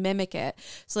couldn't mimic it.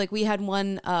 So like we had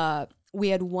one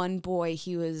boy,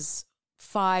 he was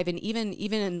 5, and even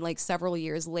in like several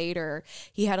years later,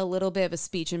 he had a little bit of a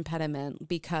speech impediment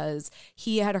because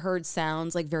he had heard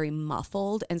sounds like very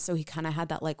muffled, and so he kind of had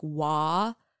that like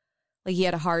wah. Like he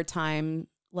had a hard time,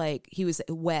 like he was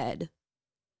wed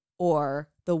or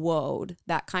the woad,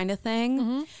 that kind of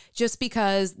thing, just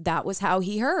because that was how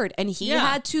he heard. And he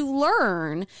had to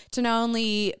learn to not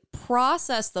only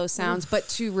process those sounds, but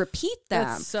to repeat them.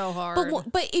 That's so hard.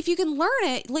 But if you can learn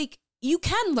it, like you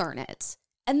can learn it.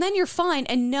 And then you're fine.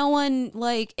 And no one,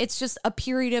 like, it's just a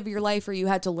period of your life where you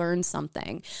had to learn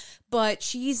something. But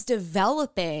she's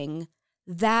developing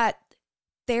that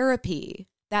therapy,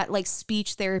 that like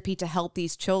speech therapy to help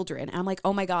these children. And I'm like,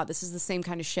 oh my God, this is the same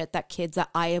kind of shit that kids that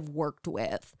I have worked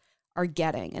with are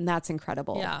getting. And that's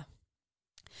incredible. Yeah.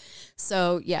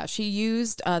 So yeah, she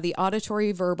used the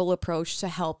auditory verbal approach to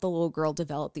help the little girl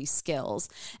develop these skills.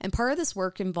 And part of this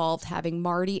work involved having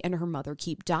Marty and her mother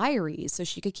keep diaries so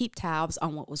she could keep tabs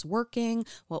on what was working,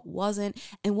 what wasn't,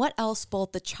 and what else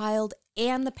both the child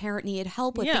and the parent needed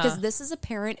help with, because this is a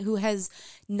parent who has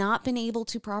not been able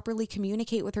to properly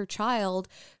communicate with her child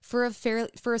for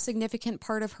a significant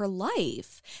part of her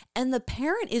life. And the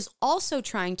parent is also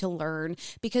trying to learn,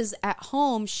 because at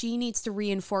home she needs to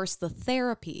reinforce the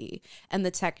therapy and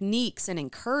the techniques and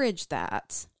encourage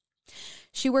that.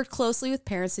 She worked closely with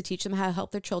parents to teach them how to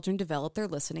help their children develop their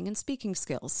listening and speaking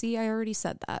skills. See, I already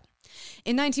said that.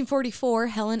 In 1944,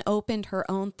 Helen opened her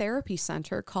own therapy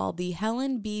center called the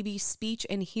Helen Beebe Speech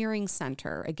and Hearing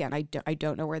Center. Again, I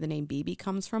don't know where the name Beebe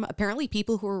comes from. Apparently,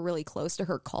 people who were really close to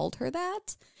her called her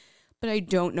that, but I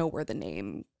don't know where the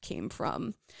name came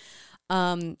from.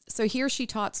 So here she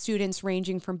taught students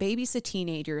ranging from babies to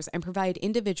teenagers and provide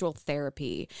individual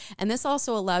therapy. And this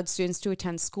also allowed students to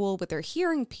attend school with their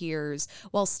hearing peers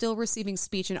while still receiving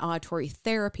speech and auditory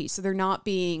therapy. So they're not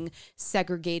being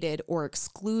segregated or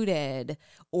excluded,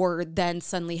 or then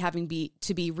suddenly having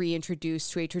to be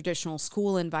reintroduced to a traditional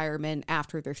school environment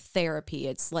after their therapy.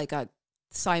 It's like a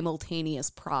simultaneous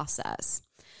process.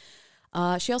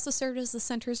 She also served as the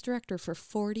center's director for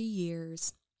 40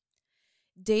 years.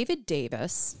 David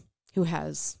Davis, who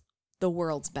has the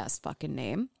world's best fucking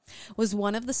name, was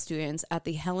one of the students at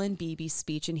the Helen Beebe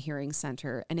Speech and Hearing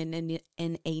Center. And in a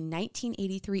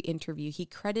 1983 interview, he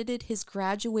credited his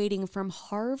graduating from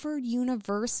Harvard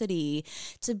University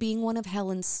to being one of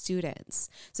Helen's students.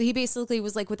 So he basically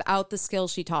was like, without the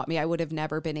skills she taught me, I would have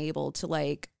never been able to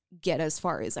like get as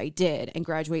far as I did and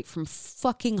graduate from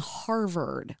fucking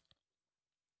Harvard.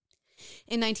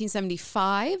 In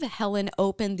 1975, Helen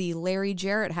opened the Larry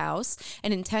Jarrett House,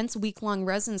 an intense week-long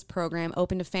residence program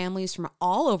open to families from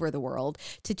all over the world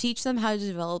to teach them how to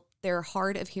develop their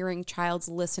hard of hearing child's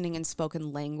listening and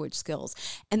spoken language skills.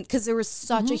 And because there was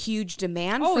such a huge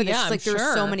demand for this, like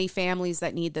there's so many families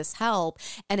that need this help.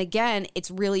 And again, it's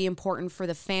really important for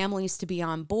the families to be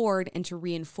on board and to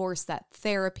reinforce that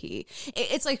therapy.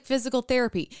 It's like physical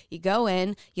therapy. You go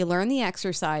in, you learn the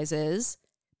exercises,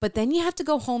 but then you have to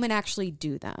go home and actually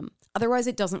do them. Otherwise,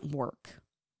 it doesn't work.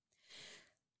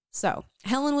 So,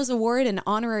 Helen was awarded an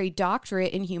honorary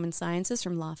doctorate in human sciences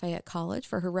from Lafayette College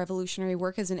for her revolutionary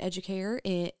work as an educator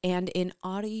and in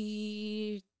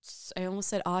auditory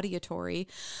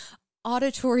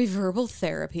verbal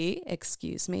therapy,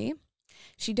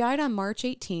 She died on March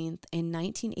 18th in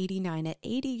 1989 at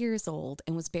 80 years old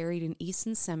and was buried in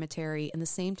Easton Cemetery in the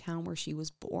same town where she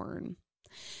was born.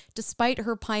 Despite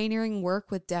her pioneering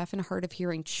work with deaf and hard of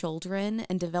hearing children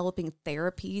and developing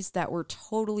therapies that were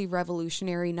totally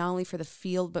revolutionary, not only for the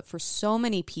field, but for so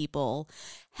many people,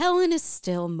 Helen is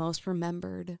still most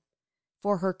remembered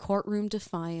for her courtroom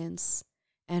defiance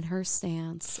and her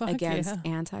stance against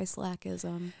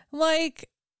anti-Slackism. Like,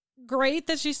 great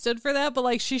that she stood for that, but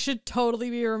like she should totally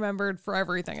be remembered for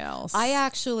everything else. I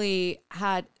actually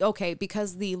had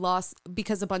because a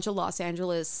bunch of Los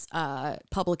Angeles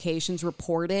publications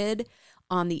reported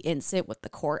on the incident with the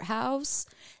courthouse.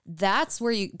 That's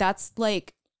where you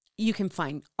can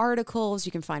find articles,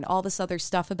 you can find all this other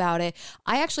stuff about it.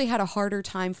 I actually had a harder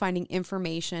time finding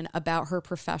information about her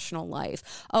professional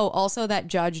life. Oh, also that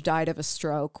judge died of a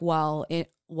stroke while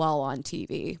on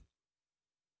TV.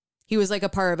 He was like a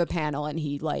part of a panel and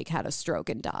he like had a stroke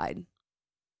and died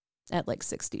at like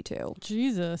 62.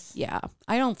 Jesus. Yeah.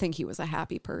 I don't think he was a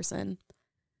happy person.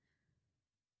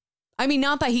 I mean,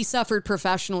 not that he suffered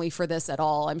professionally for this at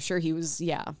all. I'm sure he was,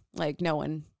 like no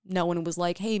one was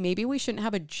like, hey, maybe we shouldn't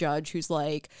have a judge who's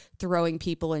like throwing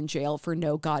people in jail for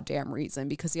no goddamn reason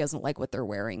because he doesn't like what they're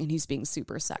wearing and he's being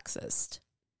super sexist.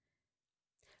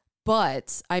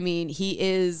 But I mean,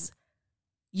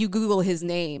 you Google his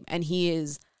name and he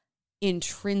is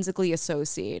intrinsically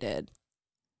associated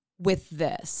with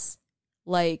this.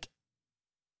 Like,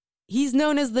 he's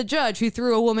known as the judge who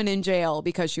threw a woman in jail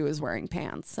because she was wearing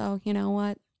pants. So, you know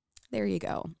what? There you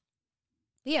go.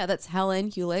 But yeah, that's Helen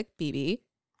Hewlett Beebe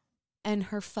and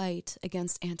her fight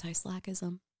against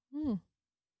anti-Slackism.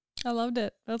 I loved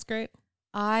it. That's great.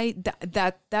 What I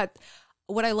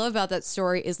love about that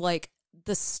story is like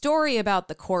the story about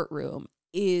the courtroom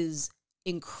is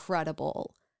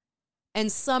incredible. And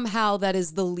somehow that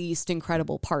is the least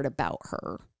incredible part about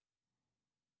her.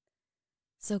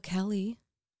 So, Kelly,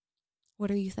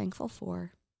 what are you thankful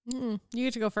for? You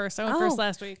get to go first. I went first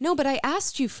last week. No, but I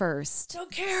asked you first. Don't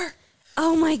care.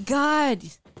 Oh, my God.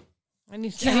 I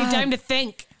need time to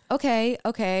think. Okay.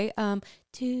 I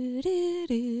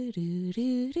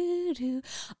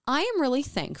am really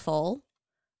thankful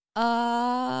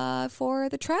for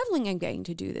the traveling I'm going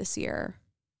to do this year.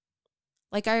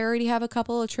 Like, I already have a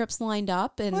couple of trips lined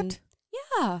up. And what?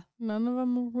 Yeah. None of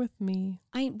them were with me.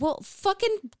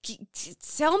 Fucking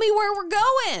tell me where we're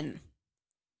going.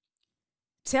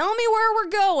 Tell me where we're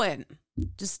going.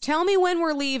 Just tell me when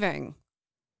we're leaving.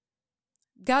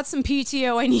 Got some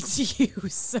PTO I need to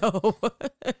use, so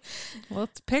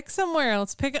let's pick somewhere.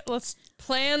 Let's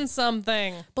plan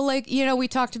something. But like, we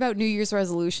talked about New Year's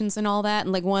resolutions and all that,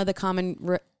 and like one of the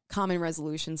common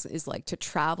resolutions is like to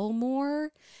travel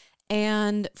more.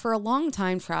 And for a long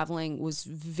time, traveling was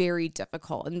very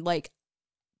difficult, and like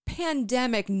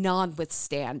pandemic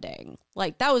notwithstanding,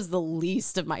 like that was the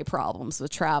least of my problems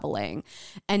with traveling.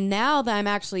 And now that I'm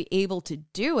actually able to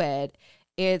do it,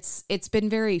 it's been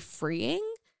very freeing.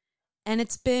 And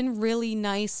it's been really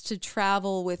nice to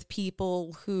travel with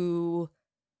people who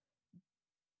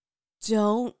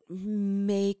don't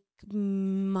make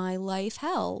my life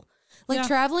hell. Like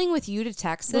traveling with you to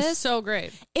Texas was so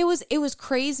great. It was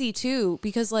crazy too,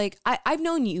 because like I've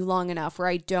known you long enough where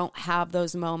I don't have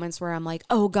those moments where I'm like,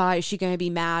 oh God, is she going to be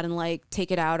mad and like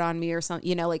take it out on me or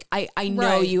something? Like I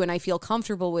know you and I feel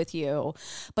comfortable with you.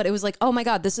 But it was like, oh my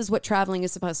God, this is what traveling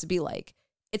is supposed to be like.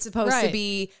 It's supposed to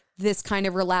be this kind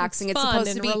of relaxing. It's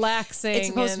supposed to be relaxing. It's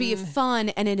supposed to be fun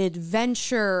and an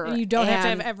adventure. And you don't have to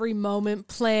have every moment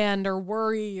planned or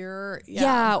worry or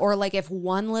or like if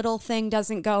one little thing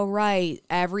doesn't go right,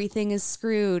 everything is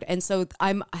screwed. And so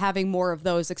I'm having more of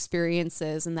those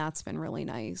experiences, and that's been really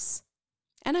nice.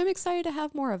 And I'm excited to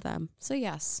have more of them. So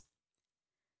yes.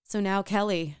 So now,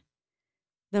 Kelly,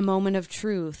 the moment of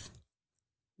truth.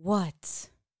 What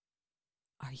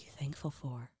are you thankful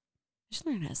for? I should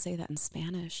learn how to say that in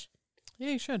Spanish.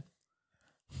 Yeah, you should.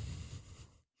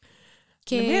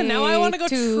 Man, now I want to go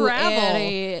travel.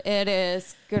 It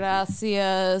is.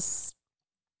 Gracias.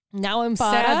 Now I'm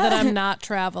sad that I'm not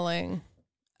traveling.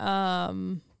 What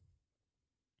am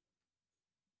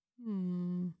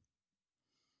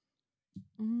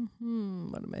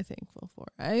I thankful for?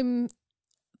 I'm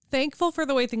thankful for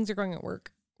the way things are going at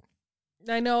work.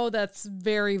 I know that's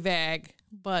very vague,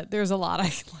 but there's a lot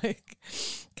I like.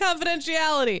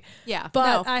 Confidentiality. Yeah.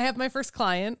 But I have my first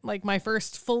client, like my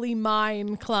first fully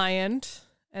mine client,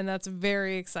 and that's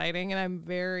very exciting. And I'm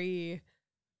very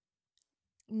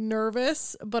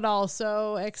nervous, but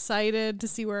also excited to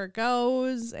see where it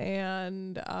goes,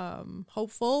 and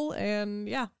hopeful. And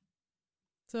yeah.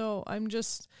 So I'm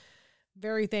just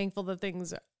very thankful that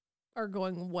things are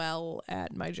going well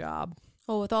at my job.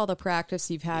 Well, with all the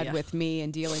practice you've had with me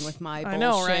and dealing with my bullshit. I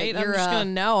know, right? I'm just going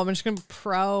to know. I'm just going to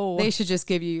pro. They should just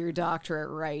give you your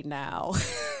doctorate right now.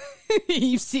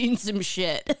 You've seen some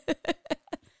shit.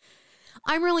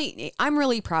 I'm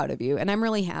really proud of you, and I'm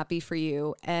really happy for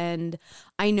you. And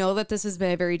I know that this has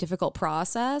been a very difficult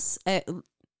process.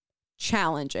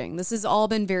 Challenging. This has all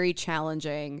been very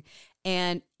challenging.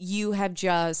 And you have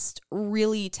just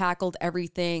really tackled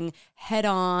everything head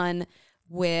on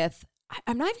with,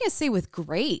 I'm not even going to say with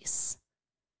grace,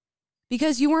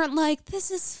 because you weren't like,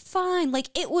 this is fine. Like,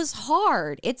 it was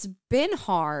hard. It's been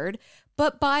hard,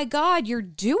 but by God, you're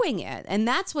doing it. And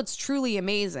that's what's truly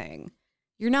amazing.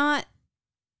 You're not,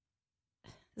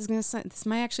 this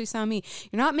might actually sound mean.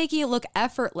 You're not making it look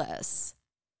effortless,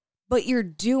 but you're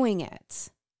doing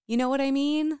it. You know what I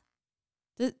mean?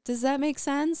 Does that make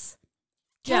sense?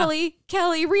 Yeah.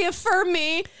 Kelly, reaffirm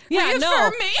me. Yeah,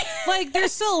 reaffirm me. Like,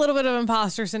 there's still a little bit of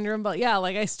imposter syndrome, but yeah,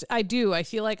 like I do. I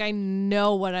feel like I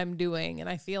know what I'm doing, and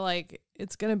I feel like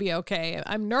it's going to be okay.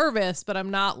 I'm nervous, but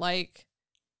I'm not like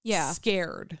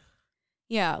scared.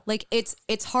 Yeah, like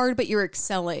it's hard, but you're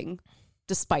excelling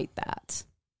despite that.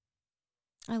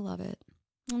 I love it.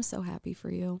 I'm so happy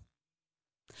for you.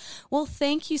 Well,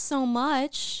 thank you so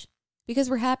much,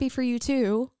 because we're happy for you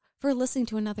too, for listening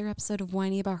to another episode of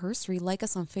Whining About Herstory. Like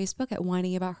us on Facebook at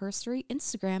Whining About Herstory,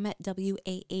 Instagram at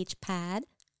WAHPad,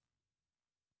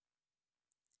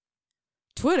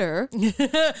 Twitter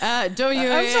at WAH.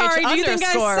 I'm sorry, do you think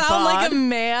I sound pod. like a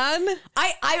man?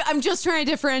 I'm just trying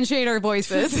to differentiate our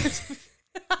voices.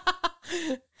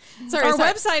 Sorry, our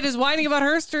website is Whining About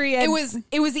Herstory.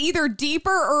 It was either deeper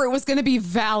or it was going to be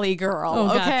Valley Girl. Oh,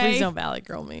 God, okay, please don't Valley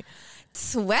Girl me.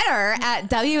 Twitter at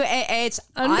WAH_pod.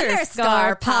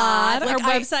 Our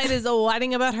website is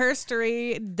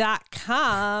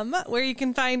whiningaboutherstory.com, where you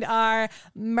can find our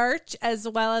merch as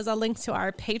well as a link to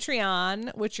our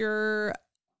Patreon, which you're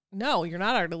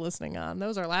not already listening on. That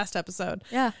was our last episode.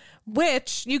 Yeah.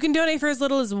 Which you can donate for as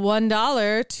little as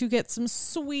 $1 to get some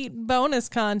sweet bonus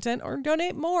content, or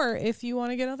donate more if you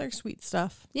want to get other sweet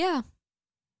stuff. Yeah.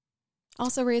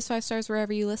 Also, raise 5 stars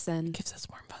wherever you listen. It gives us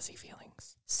warm, fuzzy feelings.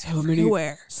 So many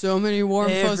warm,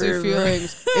 fuzzy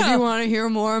feelings. If you want to hear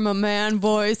more of my man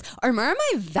voice, or more of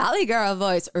my Valley Girl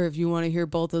voice, or if you want to hear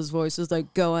both those voices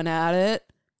like going at it,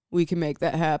 we can make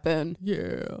that happen.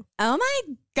 Yeah. Oh my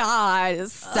God.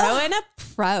 So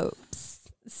inappropriate.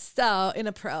 So So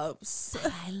inappropriate.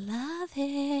 I love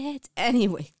it.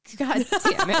 Anyway, god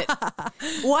damn it.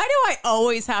 Why do I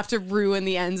always have to ruin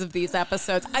the ends of these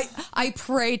episodes? I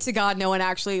pray to God no one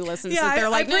actually listens. Yeah, They're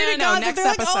like, I pray to no, God next that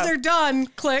they're episode. like, oh, they're done.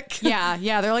 Click.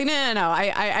 Yeah. They're like, no.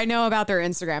 I know about their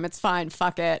Instagram. It's fine.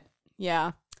 Fuck it.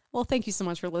 Yeah. Well, thank you so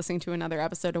much for listening to another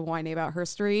episode of Whiny About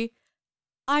Herstory.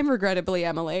 I'm regrettably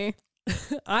Emily.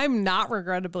 I'm not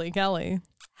regrettably Kelly.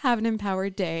 Have an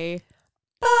empowered day.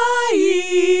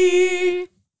 Bye.